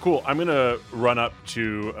crest. Cool. I'm going to run up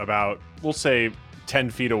to about, we'll say, 10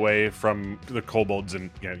 feet away from the kobolds and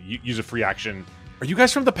use a free action. Are you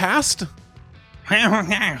guys from the past?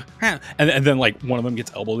 and then like one of them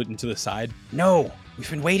gets elbowed into the side. No, we've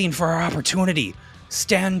been waiting for our opportunity.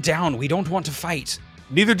 Stand down. We don't want to fight.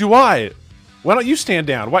 Neither do I. Why don't you stand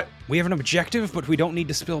down? What? We have an objective, but we don't need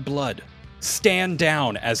to spill blood. Stand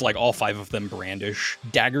down, as like all 5 of them brandish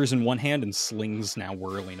daggers in one hand and slings now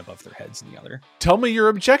whirling above their heads in the other. Tell me your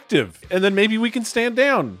objective, and then maybe we can stand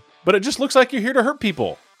down. But it just looks like you're here to hurt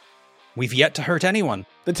people. We've yet to hurt anyone.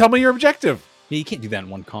 Then tell me your objective. Yeah, you can't do that in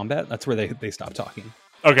one combat. That's where they stop talking.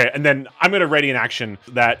 Okay, and then I'm going to ready an action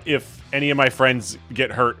that if any of my friends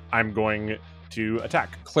get hurt, I'm going to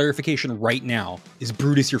attack. Clarification right now. Is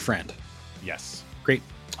Brutus your friend? Yes. Great.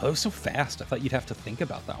 Oh, that was so fast. I thought you'd have to think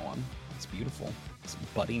about that one. It's beautiful. It's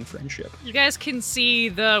budding friendship. You guys can see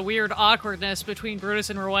the weird awkwardness between Brutus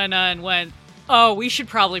and Rowena and went, oh, we should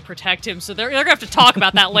probably protect him, so they're going to have to talk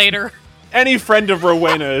about that later. Any friend of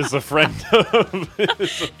Rowena is a friend of...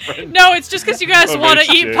 No, it's just because you guys want to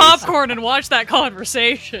eat HJ's. popcorn and watch that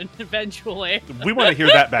conversation eventually. We want to hear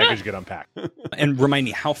that baggage get unpacked. And remind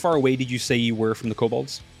me, how far away did you say you were from the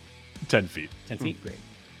kobolds? 10 feet. 10 feet? Great.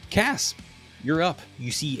 Cass, you're up.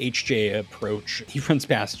 You see HJ approach. He runs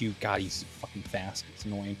past you. God, he's fucking fast. It's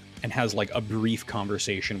annoying. And has like a brief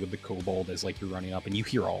conversation with the kobold as like you're running up, and you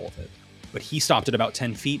hear all of it. But he stopped at about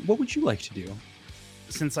 10 feet. What would you like to do?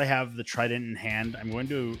 Since I have the trident in hand, I'm going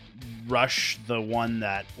to rush the one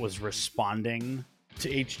that was responding to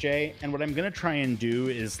HJ. And what I'm going to try and do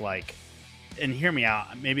is like, and hear me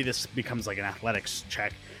out, maybe this becomes like an athletics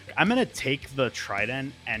check. I'm going to take the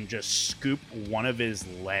trident and just scoop one of his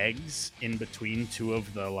legs in between 2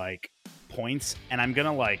 of the like points. And I'm going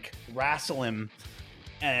to like wrestle him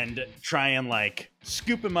and try and like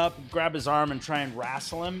scoop him up, grab his arm and try and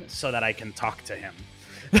wrestle him so that I can talk to him.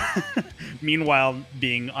 Meanwhile,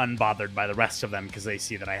 being unbothered by the rest of them because they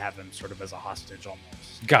see that I have him sort of as a hostage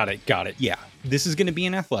almost. Got it. Yeah. This is going to be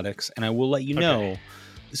in athletics, and I will let you know,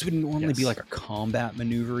 this would normally be like a combat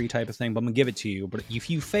maneuver-y type of thing, but I'm going to give it to you. But if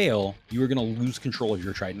you fail, you are going to lose control of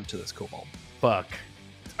your trident to this kobold. Fuck.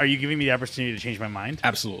 Are you giving me the opportunity to change my mind?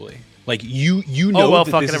 Absolutely. Like, you know well,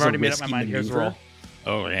 that fuck this it, I've is already a made up my risky mind. Here's the maneuver.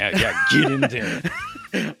 roll. Oh, yeah, get in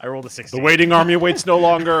there. I rolled a 16. The waiting army waits no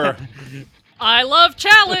longer. I love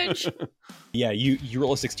challenge. Yeah, you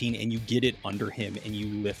roll a 16 and you get it under him and you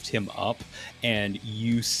lift him up and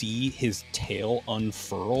you see his tail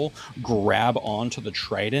unfurl, grab onto the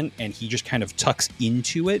trident, and he just kind of tucks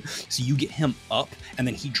into it. So you get him up and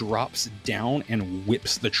then he drops down and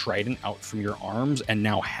whips the trident out from your arms and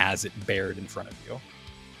now has it bared in front of you.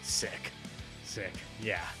 Sick.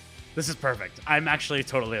 Yeah. This is perfect. I'm actually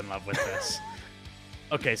totally in love with this.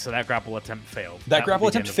 Okay, so that grapple attempt failed. That grapple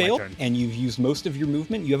will be the attempt end of my failed turn. and you've used most of your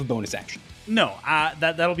movement. You have a bonus action. No,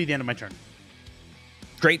 that'll be the end of my turn.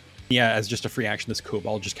 Great. Yeah, as just a free action, this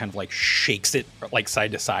kobold just kind of like shakes it like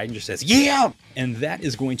side to side and just says, yeah! And that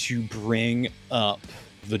is going to bring up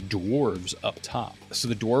the dwarves up top. So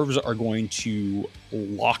the dwarves are going to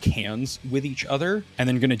lock hands with each other and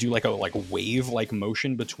then going to do like a wave like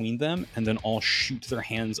motion between them and then all shoot their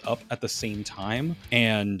hands up at the same time.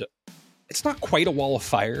 And it's not quite a wall of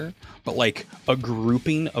fire, but like a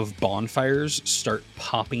grouping of bonfires start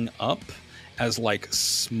popping up as like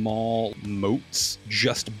small moats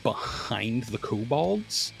just behind the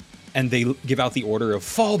kobolds, and they give out the order of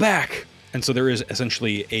fall back. And so there is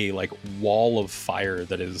essentially a like wall of fire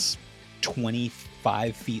that is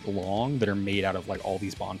 25 feet long that are made out of like all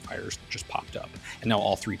these bonfires that just popped up. And now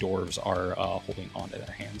all 3 dwarves are holding onto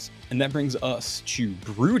their hands. And that brings us to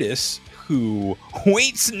Brutus, who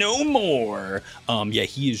waits no more.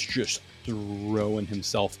 He is just throwing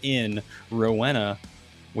himself in. Rowena,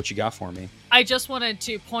 what you got for me? I just wanted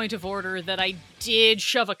to point of order that I did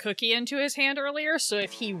shove a cookie into his hand earlier, so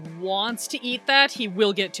if he wants to eat that, he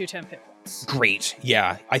will get 2 temp hit points. Great.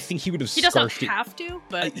 Yeah, I think he would have He doesn't scarfed it. have to,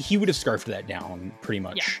 but He would have scarfed that down pretty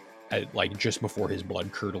much. Like just before his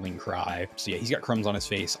blood-curdling cry. So yeah, he's got crumbs on his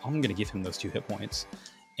face. I'm going to give him those 2 hit points.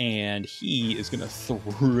 And he is going to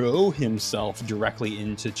throw himself directly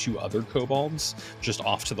into 2 other kobolds, just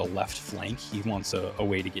off to the left flank. He wants a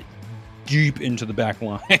way to get deep into the back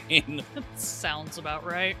line. that sounds about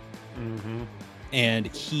right. Mm-hmm. And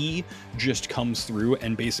he just comes through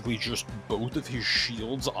and basically just both of his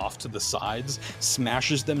shields off to the sides,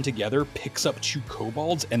 smashes them together, picks up 2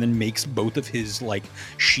 kobolds, and then makes both of his like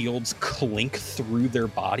shields clink through their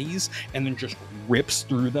bodies, and then just rips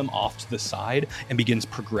through them off to the side and begins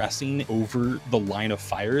progressing over the line of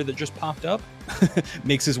fire that just popped up.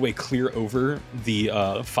 Makes his way clear over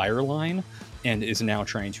the fire line and is now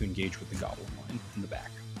trying to engage with the goblin line in the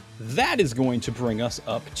back. That is going to bring us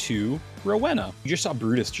up to Rowena. You just saw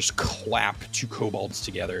Brutus just clap 2 kobolds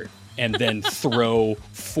together, and then throw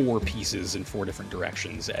 4 pieces in 4 different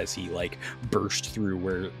directions as he like burst through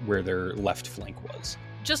where their left flank was.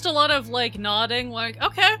 Just a lot of like nodding, like,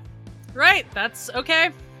 okay, right, that's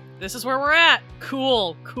okay. This is where we're at.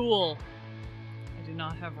 Cool. I do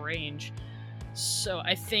not have range. So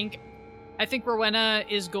I think Rowena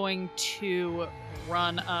is going to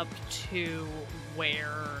run up to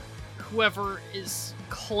where whoever is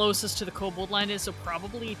closest to the kobold line is, so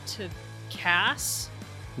probably to Cass.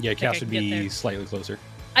 Yeah, Cass would be slightly closer.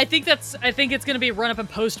 I think it's going to be run up and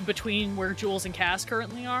post between where Jules and Cass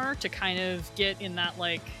currently are to kind of get in that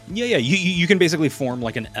like. Yeah. You can basically form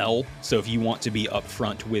like an L. So if you want to be up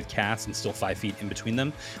front with Cass and still 5 feet in between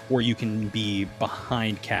them, or you can be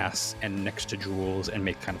behind Cass and next to Jules and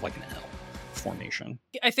make kind of like an L formation.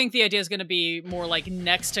 I think the idea is going to be more like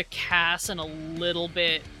next to Cass and a little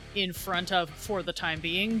bit in front of, for the time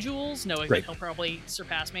being, Jules, knowing that he'll probably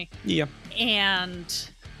surpass me. Yeah. And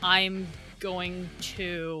I'm going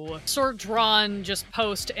to sword drawn, just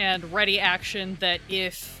post and ready action that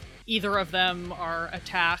if either of them are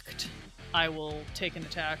attacked, I will take an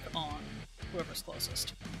attack on whoever's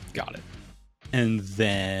closest. Got it. And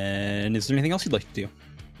then, is there anything else you'd like to do?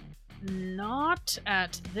 Not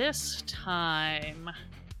at this time.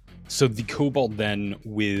 So the kobold then,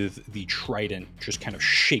 with the trident, just kind of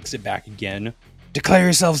shakes it back again. Declare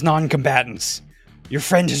yourselves non-combatants. Your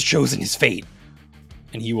friend has chosen his fate.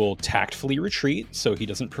 And he will tactfully retreat, so he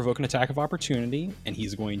doesn't provoke an attack of opportunity, and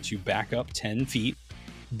he's going to back up 10 feet.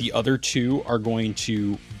 The other 2 are going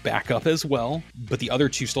to back up as well, but the other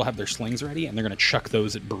 2 still have their slings ready, and they're going to chuck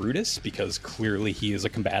those at Brutus, because clearly he is a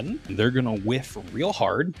combatant. They're going to whiff real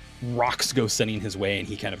hard. Rocks go sending his way, and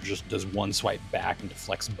he kind of just does one swipe back and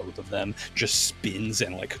deflects both of them, just spins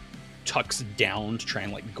and like tucks down to try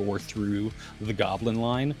and like gore through the goblin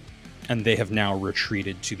line, and they have now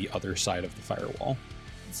retreated to the other side of the firewall.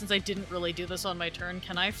 Since I didn't really do this on my turn,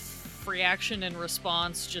 can I free action in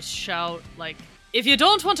response just shout, like, if you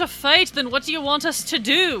don't want to fight, then what do you want us to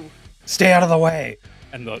do? Stay out of the way!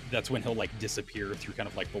 And that's when he'll, like, disappear through kind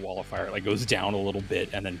of, like, the wall of fire. Like, goes down a little bit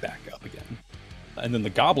and then back up again. And then the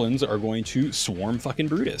goblins are going to swarm fucking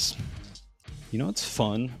Brutus. You know what's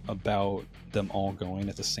fun about them all going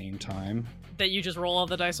at the same time? That you just roll all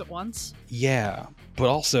the dice at once? Yeah, but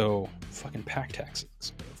also fucking pack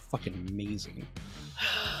tactics. Fucking amazing.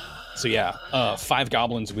 So yeah, 5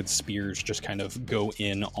 goblins with spears just kind of go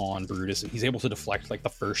in on Brutus, and he's able to deflect like the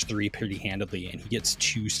first 3 pretty handedly, and he gets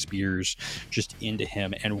 2 spears just into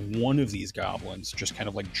him, and one of these goblins just kind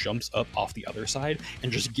of like jumps up off the other side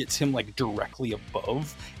and just gets him like directly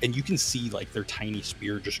above, and you can see like their tiny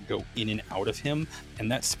spear just go in and out of him,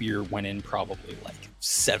 and that spear went in probably like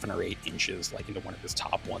 7 or 8 inches like into one of his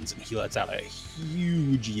top ones, and he lets out a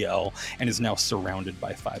huge yell and is now surrounded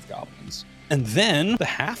by 5 goblins. And then the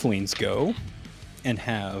halflings go and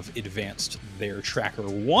have advanced their tracker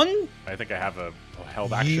 1. I think I have a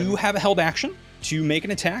held action. You have a held action to make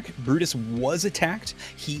an attack. Brutus was attacked.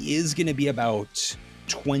 He is going to be about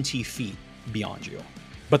 20 feet beyond you.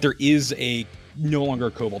 But there is no longer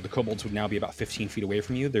a kobold. The kobolds would now be about 15 feet away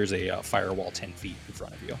from you. There's a firewall 10 feet in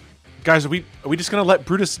front of you. Guys, are we just going to let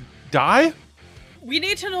Brutus die? We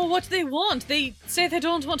need to know what they want. They say they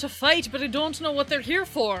don't want to fight, but I don't know what they're here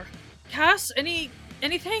for. Cass,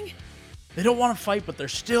 anything? They don't want to fight, but they're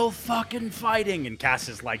still fucking fighting. And Cass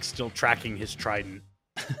is like still tracking his trident.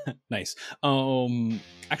 Nice.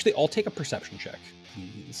 Actually, I'll take a perception check,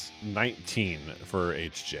 please. 19 for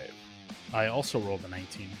HJ. I also rolled a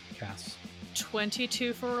 19, Cass.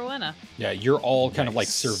 22 for Rowena. Yeah, you're all kind of like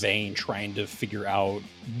surveying, trying to figure out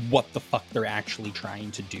what the fuck they're actually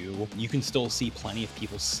trying to do. You can still see plenty of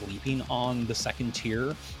people sleeping on the second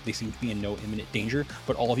tier. They seem to be in no imminent danger,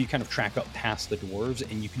 but all of you kind of track up past the dwarves,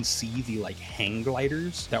 and you can see the like hang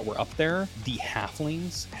gliders that were up there. The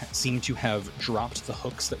halflings seem to have dropped the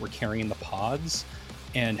hooks that were carrying the pods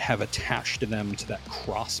and have attached them to that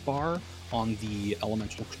crossbar on the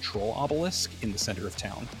elemental control obelisk in the center of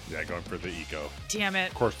town. Yeah, going for the eco. Damn it.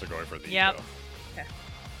 Of course they're going for the Yep. eco. Okay.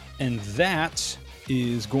 And that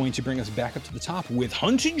is going to bring us back up to the top with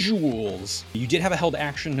Hunted Jewels. You did have a held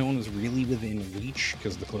action. No one was really within reach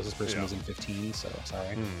because the closest person was in 15, so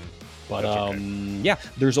sorry. But okay. yeah,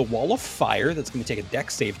 there's a wall of fire that's going to take a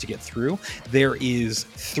dex save to get through. There is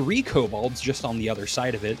 3 kobolds just on the other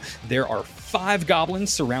side of it. There are 5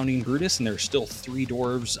 goblins surrounding Brutus, and there's still 3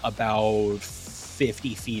 dwarves about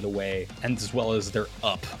 50 feet away, and as well as they're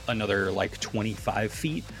up another like 25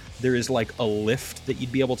 feet. There is like a lift that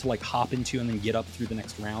you'd be able to like hop into and then get up through the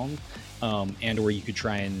next round, and or you could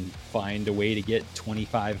try and find a way to get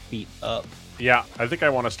 25 feet up. Yeah, I think I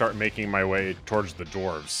want to start making my way towards the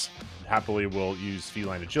dwarves. happily will use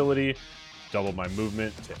feline agility, double my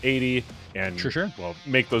movement to 80, and Sure. well,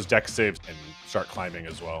 make those dex saves and start climbing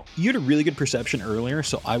as well. You had a really good perception earlier,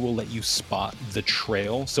 so I will let you spot the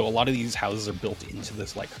trail. So a lot of these houses are built into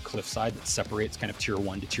this like cliffside that separates kind of tier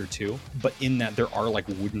 1 to tier 2. But in that there are like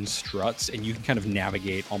wooden struts, and you can kind of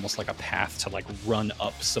navigate almost like a path to like run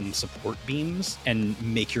up some support beams and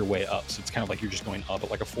make your way up. So it's kind of like you're just going up at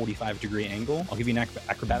like a 45-degree angle. I'll give you an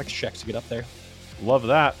acrobatics check to get up there. Love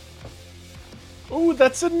that. Oh,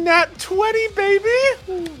 that's a nat 20,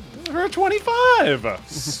 baby! For a 25!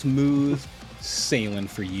 Smooth sailing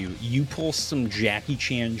for you. You pull some Jackie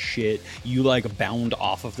Chan shit. You like bound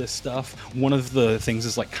off of this stuff. One of the things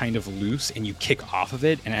is like kind of loose, and you kick off of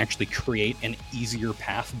it and actually create an easier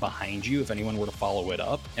path behind you if anyone were to follow it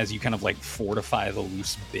up, as you kind of like fortify the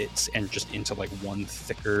loose bits and just into like one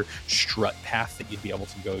thicker strut path that you'd be able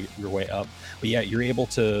to go your way up. But yeah, you're able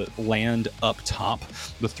to land up top.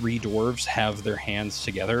 The three dwarves have their hands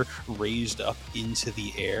together, raised up into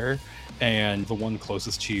the air, and the one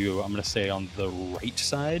closest to you, I'm going to say on the right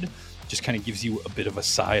side, just kind of gives you a bit of a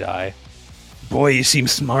side eye. Boy, you seem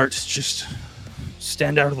smart. Just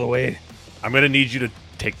stand out of the way. I'm gonna need you to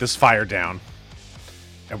take this fire down,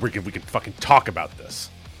 and we can fucking talk about this.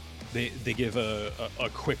 They give a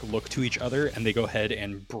quick look to each other, and they go ahead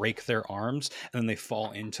and break their arms, and then they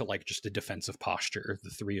fall into like just a defensive posture, the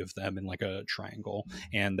three of them in like a triangle,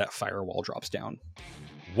 and that firewall drops down.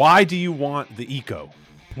 Why do you want the eco?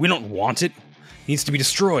 We don't want it. It needs to be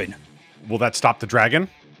destroyed. Will that stop the dragon?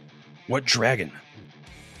 What dragon?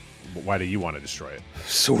 But why do you want to destroy it?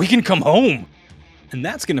 So we can come home. And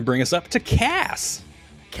that's going to bring us up to Cass.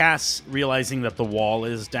 Cass, realizing that the wall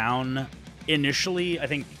is down, initially, I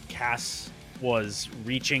think Cass was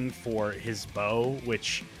reaching for his bow,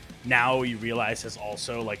 which now you realize has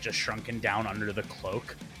also like just shrunken down under the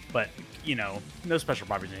cloak. But, you know, no special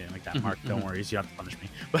properties or anything like that, Mark. Don't worry, you don't have to punish me.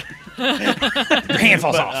 But Your hand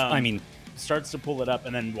falls off. I mean, starts to pull it up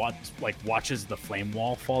and then watches the flame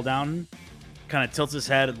wall fall down, kind of tilts his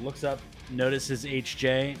head, looks up, notices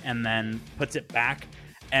HJ, and then puts it back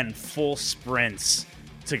and full sprints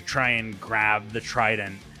to try and grab the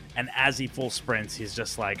trident. And as he full sprints, he's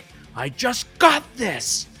just like, I just got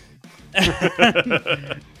this!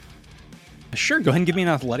 Sure, go ahead and give me an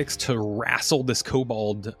athletics to wrestle this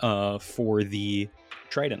kobold for the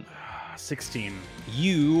trident. 16.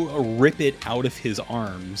 You rip it out of his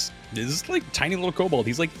arms. This is like tiny little kobold.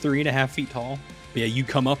 He's like 3.5 feet tall. But yeah, you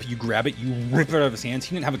come up, you grab it, you rip it out of his hands.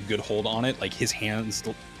 He didn't have a good hold on it. Like his hands,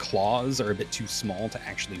 claws are a bit too small to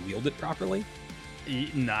actually wield it properly.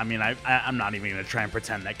 No, I mean, I'm not even going to try and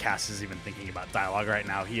pretend that Cass is even thinking about dialogue right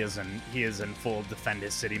now. He is in full defend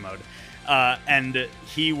his city mode. And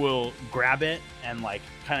he will grab it and like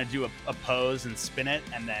kind of do a pose and spin it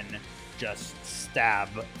and then just stab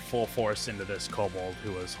full force into this kobold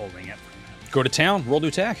who was holding it from him. Go to town, roll to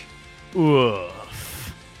attack.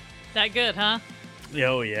 Oof. That good, huh?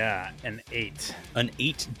 Oh yeah, an 8. An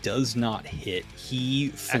 8 does not hit. He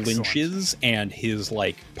flinches, and his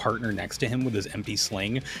like partner next to him with his empty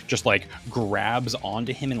sling just like grabs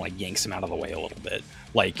onto him and like yanks him out of the way a little bit.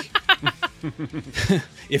 Like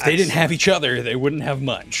if they didn't have each other, they wouldn't have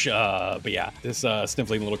much. But yeah, this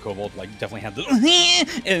sniffling little kobold like definitely had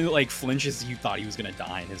the and like flinches. You thought he was gonna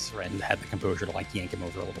die, and his friend had the composure to like yank him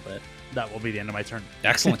over a little bit. That will be the end of my turn.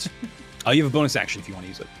 Excellent. You have a bonus action if you want to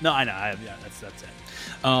use it. No, I know. Yeah, that's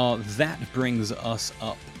it. That brings us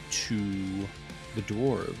up to the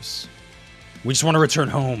dwarves. We just want to return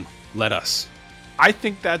home. Let us. I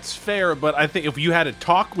think that's fair, but I think if you had a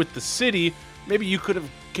talk with the city, maybe you could have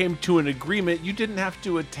came to an agreement. You didn't have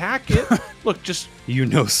to attack it. Look, just... You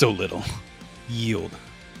know so little. Yield.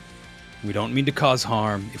 We don't mean to cause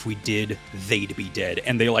harm. If we did, they'd be dead.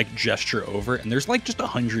 And they like gesture over, and there's like just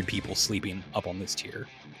 100 people sleeping up on this tier.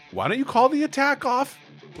 Why don't you call the attack off?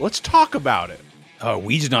 Let's talk about it.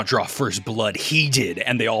 We did not draw first blood. He did.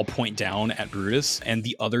 And they all point down at Brutus. And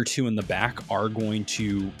the other two in the back are going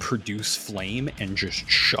to produce flame and just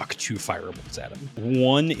chuck 2 firebolts at him.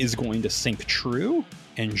 One is going to sink true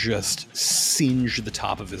and just singe the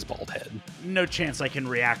top of his bald head. No chance I can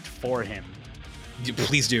react for him.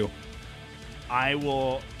 Please do. I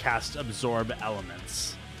will cast Absorb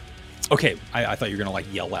Elements. Okay, I thought you were going to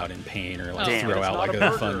like yell out in pain or like Damn, throw it's out not like a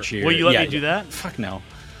a fun burger. cheer. Will you let me do that? Fuck no.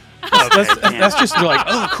 That's just you're like,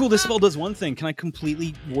 oh, cool. This spell does one thing. Can I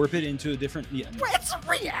completely warp it into a different? Yeah. It's a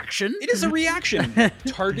reaction. It is a reaction.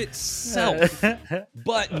 Target self.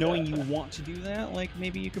 But knowing you want to do that, like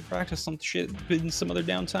maybe you could practice some shit in some other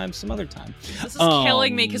downtime, some other time. This is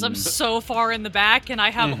killing me because I'm so far in the back and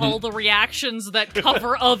I have all the reactions that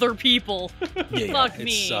cover other people. Fuck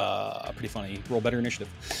me. It's pretty funny. Roll better initiative.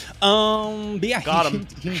 But yeah, Got him.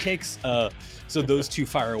 He takes. So those two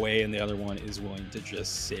fire away, and the other one is willing to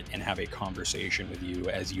just sit and have a conversation with you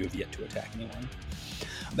as you have yet to attack anyone.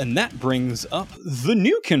 And that brings up the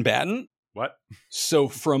new combatant. What? So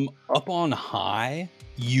from up on high,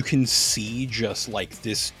 you can see just like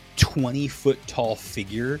this 20-foot tall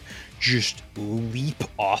figure just leap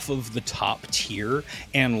off of the top tier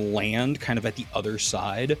and land kind of at the other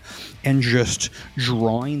side, and just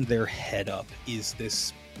drawing their head up is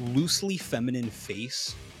this loosely feminine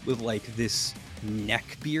face with like this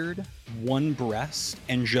neck beard, one breast,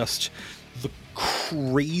 and just the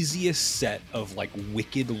craziest set of like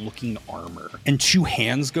wicked looking armor. And two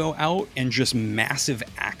hands go out and just massive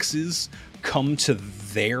axes come to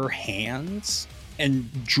their hands. And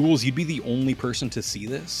Jules, you'd be the only person to see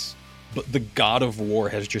this, but the God of War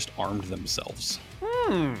has just armed themselves.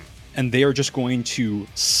 And they are just going to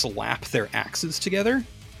slap their axes together.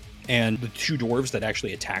 And the two dwarves that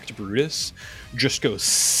actually attacked Brutus just go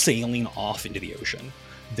sailing off into the ocean.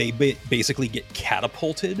 They basically get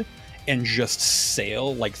catapulted and just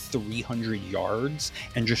sail like 300 yards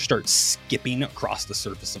and just start skipping across the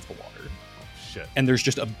surface of the water. Shit. And there's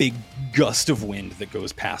just a big gust of wind that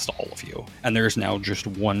goes past all of you. And there's now just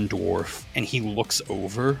one dwarf, and he looks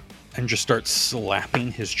over and just starts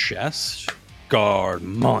slapping his chest.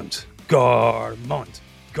 Guard-mont, guard-mont,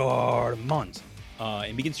 guard-mont.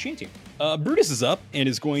 And begins chanting. Brutus is up and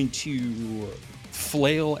is going to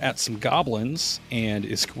flail at some goblins and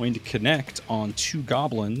is going to connect on two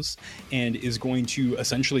goblins and is going to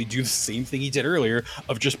essentially do the same thing he did earlier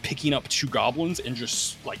of just picking up two goblins and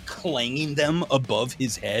just like clanging them above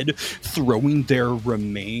his head, throwing their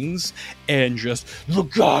remains, and just, the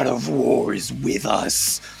God of War is with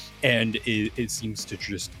us. And it seems to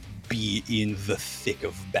just be in the thick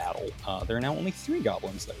of battle. There are now only 3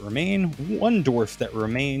 goblins that remain, 1 dwarf that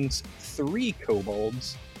remains, 3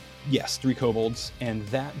 kobolds. Yes, 3 kobolds, and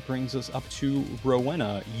that brings us up to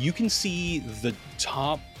Rowena. You can see the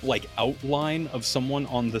top, like, outline of someone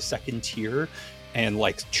on the second tier, and,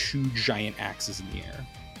 like, 2 giant axes in the air.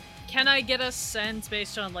 Can I get a sense,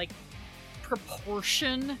 based on, like,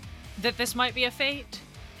 proportion, that this might be a fate?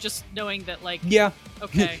 Just knowing that, like... Yeah.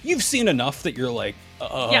 Okay. You've seen enough that you're like,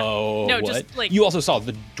 oh, No, what? just, like... You also saw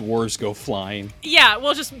the dwarves go flying. Yeah,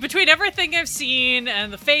 well, just between everything I've seen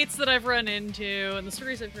and the fates that I've run into and the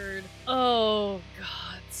stories I've heard. Oh,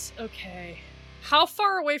 gods. Okay. How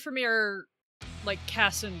far away from me are, like,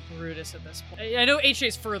 Cass and Brutus at this point? I know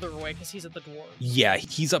HJ's further away because he's at the dwarves. Yeah,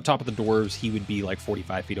 he's up top of the dwarves. He would be like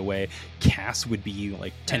 45 feet away. Cass would be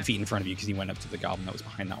like 10 feet in front of you because he went up to the goblin that was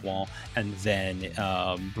behind that wall. And then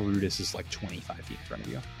Brutus is like 25 feet in front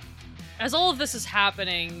of you. As all of this is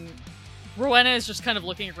happening, Rowena is just kind of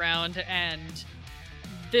looking around, and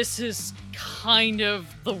this is kind of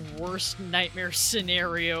the worst nightmare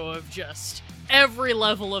scenario of just... Every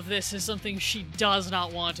level of this is something she does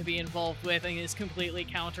not want to be involved with and is completely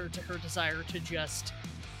counter to her desire to just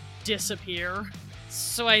disappear.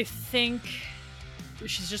 So I think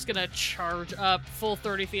she's just gonna charge up, full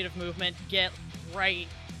 30 feet of movement, get right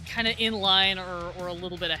kind of in line or a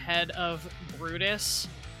little bit ahead of Brutus,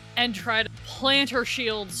 and try to plant her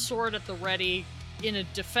shield, sword at the ready, in a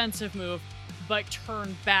defensive move, but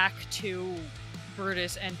turn back to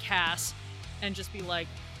Brutus and Cass and just be like,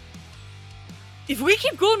 if we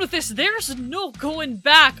keep going with this, there's no going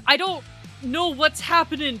back. I don't know what's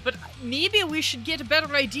happening, but maybe we should get a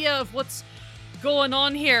better idea of what's going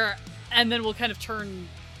on here. And then we'll kind of turn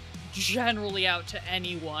generally out to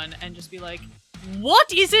anyone and just be like,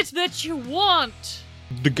 what is it that you want?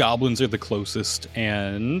 The goblins are the closest,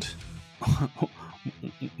 and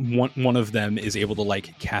one of them is able to,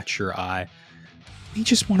 like, catch your eye. We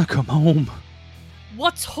just want to come home.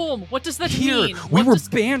 What's home? What does that Here, mean? we were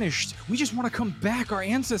banished. We just want to come back. Our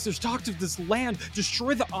ancestors talked of this land,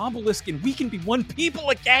 destroy the obelisk, and we can be one people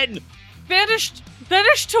again. Banished?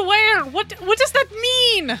 Banished to where? What does that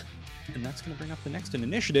mean? And that's going to bring up the next in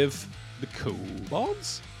initiative, the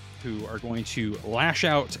kobolds, who are going to lash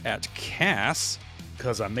out at Cass.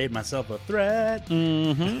 Because I made myself a threat.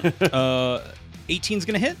 18's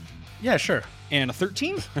going to hit. Yeah, sure. And a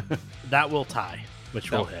 13. That will tie, which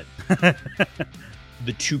will hit.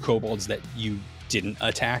 The 2 kobolds that you didn't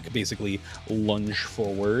attack basically lunge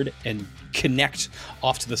forward and connect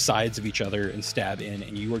off to the sides of each other and stab in,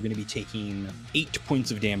 and you are going to be taking 8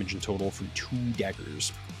 points of damage in total from 2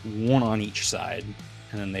 daggers, 1 on each side,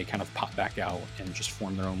 and then they kind of pop back out and just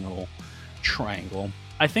form their own little triangle.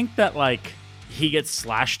 I think that like he gets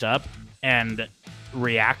slashed up and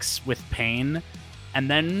reacts with pain, and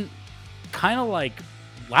then kind of like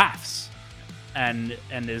laughs and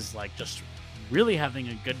is like just really having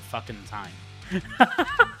a good fucking time.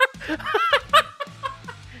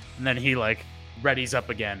 And then he like readies up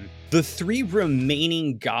again. The 3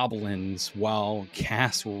 remaining goblins, while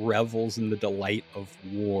Cass revels in the delight of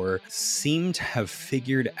war, seem to have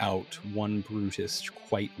figured out one Brutus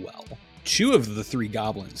quite well. 2 of the 3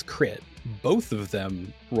 goblins crit. Both of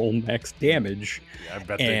them roll max damage. Yeah, I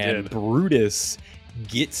bet they and did. Brutus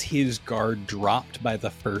gets his guard dropped by the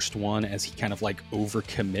first one as he kind of like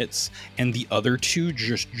overcommits, and the other 2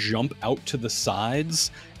 just jump out to the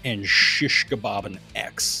sides and shish kebab an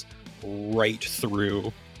X right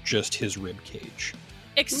through just his rib cage.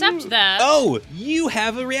 Except that. Oh, you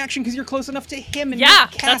have a reaction because you're close enough to him. And Yeah,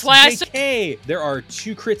 not that's cast why I JK. There are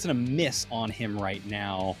 2 crits and a miss on him right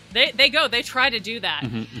now. They try to do that.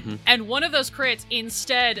 And one of those crits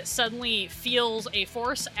instead suddenly feels a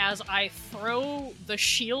force as I throw the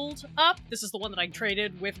shield up. This is the one that I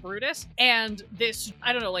traded with Brutus. And this,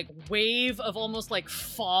 I don't know, like wave of almost like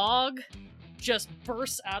fog just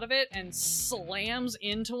bursts out of it and slams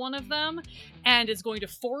into one of them. And it's going to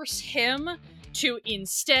force him to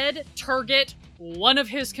instead target one of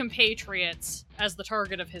his compatriots as the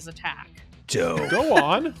target of his attack. Dope. Go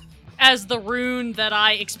on. As the rune that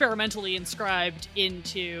I experimentally inscribed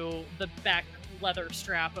into the back leather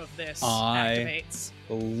strap of this activates.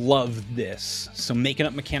 Love this. So making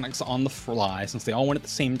up mechanics on the fly, since they all went at the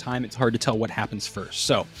same time, it's hard to tell what happens first.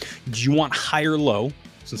 So do you want high or low?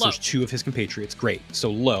 Since Low. there's 2 of his compatriots. Great.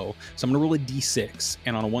 So low. So I'm going to roll a d6,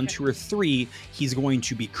 and on a 1, 2, or 3, he's going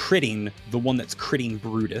to be critting the one that's critting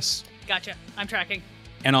Brutus. Gotcha. I'm tracking.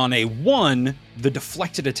 And on a 1, the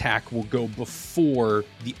deflected attack will go before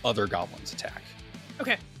the other goblin's attack.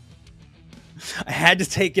 Okay. I had to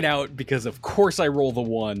take it out because, of course, I roll the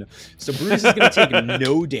 1. So Brutus is going to take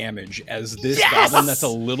no damage as this goblin that's a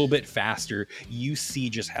little bit faster, you see,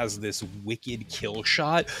 just has this wicked kill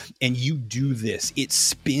shot. And you do this. It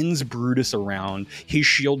spins Brutus around. His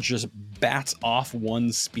shield just bats off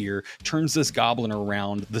one spear, turns this goblin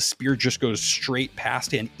around. The spear just goes straight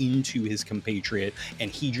past and into his compatriot,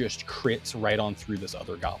 and he just crits right on through this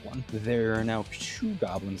other goblin. There are now 2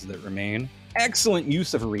 goblins that remain. Excellent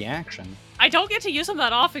use of a reaction. I don't get to use them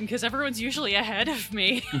that often because everyone's usually ahead of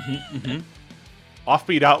me.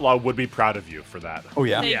 Offbeat Outlaw would be proud of you for that. Oh,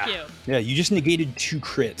 yeah? Thank you. Yeah, you just negated 2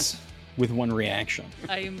 crits with 1 reaction.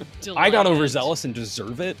 I'm delighted. I got overzealous and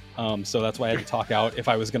deserve it, so that's why I had to talk out if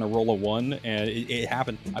I was going to roll a 1, and it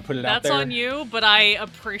happened. I put it out there. That's on you, but I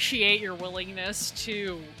appreciate your willingness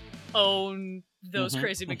to own those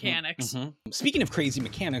crazy mechanics. Speaking of crazy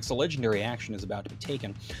mechanics, a legendary action is about to be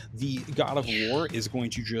taken. The God of War is going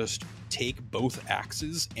to just take both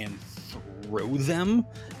axes and throw them,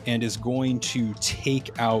 and is going to take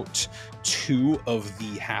out 2 of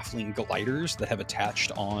the halfling gliders that have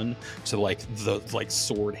attached on to the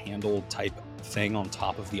sword handle type thing on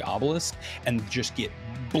top of the obelisk, and just get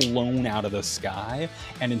blown out of the sky.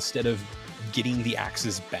 And instead of getting the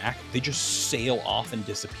axes back, they just sail off and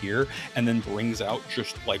disappear, and then brings out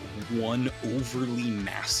just like 1 overly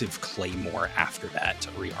massive claymore after that to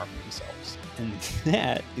rearm themselves. And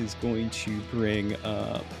that is going to bring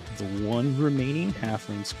up the 1 remaining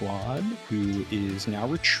halfling squad, who is now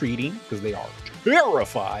retreating because they are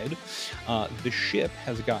terrified. The ship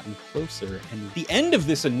has gotten closer, and at the end of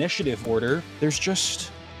this initiative order, there's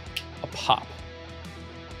just a pop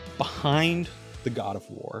behind the God of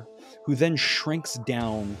War, who then shrinks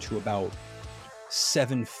down to about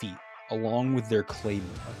 7 feet, along with their claymore.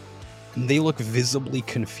 And they look visibly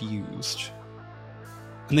confused.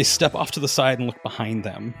 And they step off to the side and look behind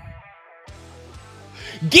them.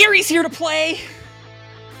 Gary's here to play!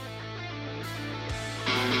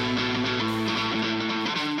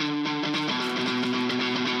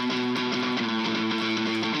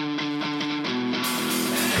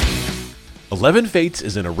 Eleven Fates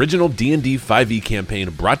is an original D&D 5e campaign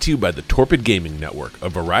brought to you by the Torpid Gaming Network, a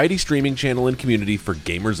variety streaming channel and community for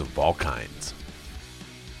gamers of all kinds.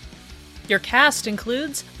 Your cast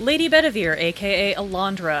includes Lady Bedivere, aka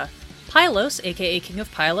Alondra, Pylos, aka King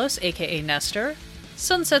of Pylos, aka Nestor,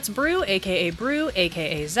 Sunset's Brew, aka Brew,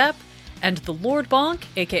 aka Zep, and the Lord Bonk,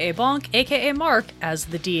 aka Mark, as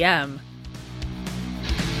the DM.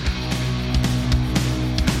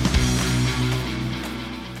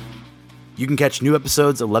 You can catch new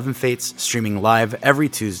episodes of Love and Fates streaming live every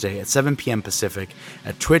Tuesday at 7 p.m. Pacific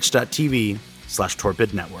at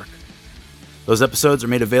twitch.tv/Torpid Network. Those episodes are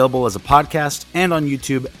made available as a podcast and on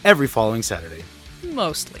YouTube every following Saturday.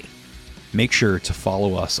 Mostly. Make sure to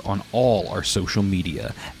follow us on all our social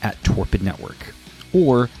media at Torpid Network,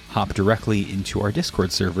 or hop directly into our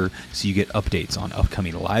Discord server so you get updates on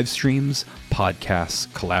upcoming live streams, podcasts,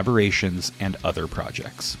 collaborations, and other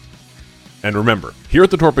projects. And remember, here at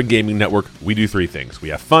the Torpid Gaming Network, we do 3 things. We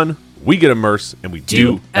have fun, we get immersed, and we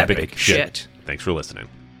do epic shit. Thanks for listening.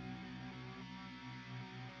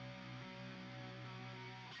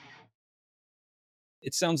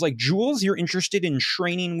 It sounds like, Jules, you're interested in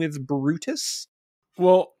training with Brutus?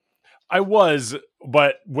 Well, I was,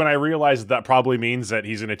 but when I realized that probably means that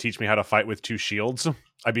he's going to teach me how to fight with 2 shields,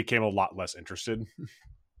 I became a lot less interested.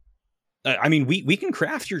 I mean, we can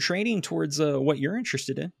craft your training towards what you're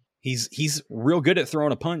interested in. He's real good at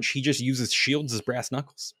throwing a punch. He just uses shields as brass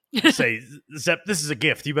knuckles. Say, Zep, this is a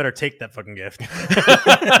gift. You better take that fucking gift.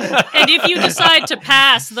 And if you decide to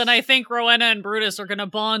pass, then I think Rowena and Brutus are going to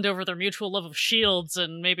bond over their mutual love of shields,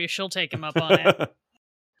 and maybe she'll take him up on it.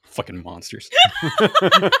 Fucking monsters.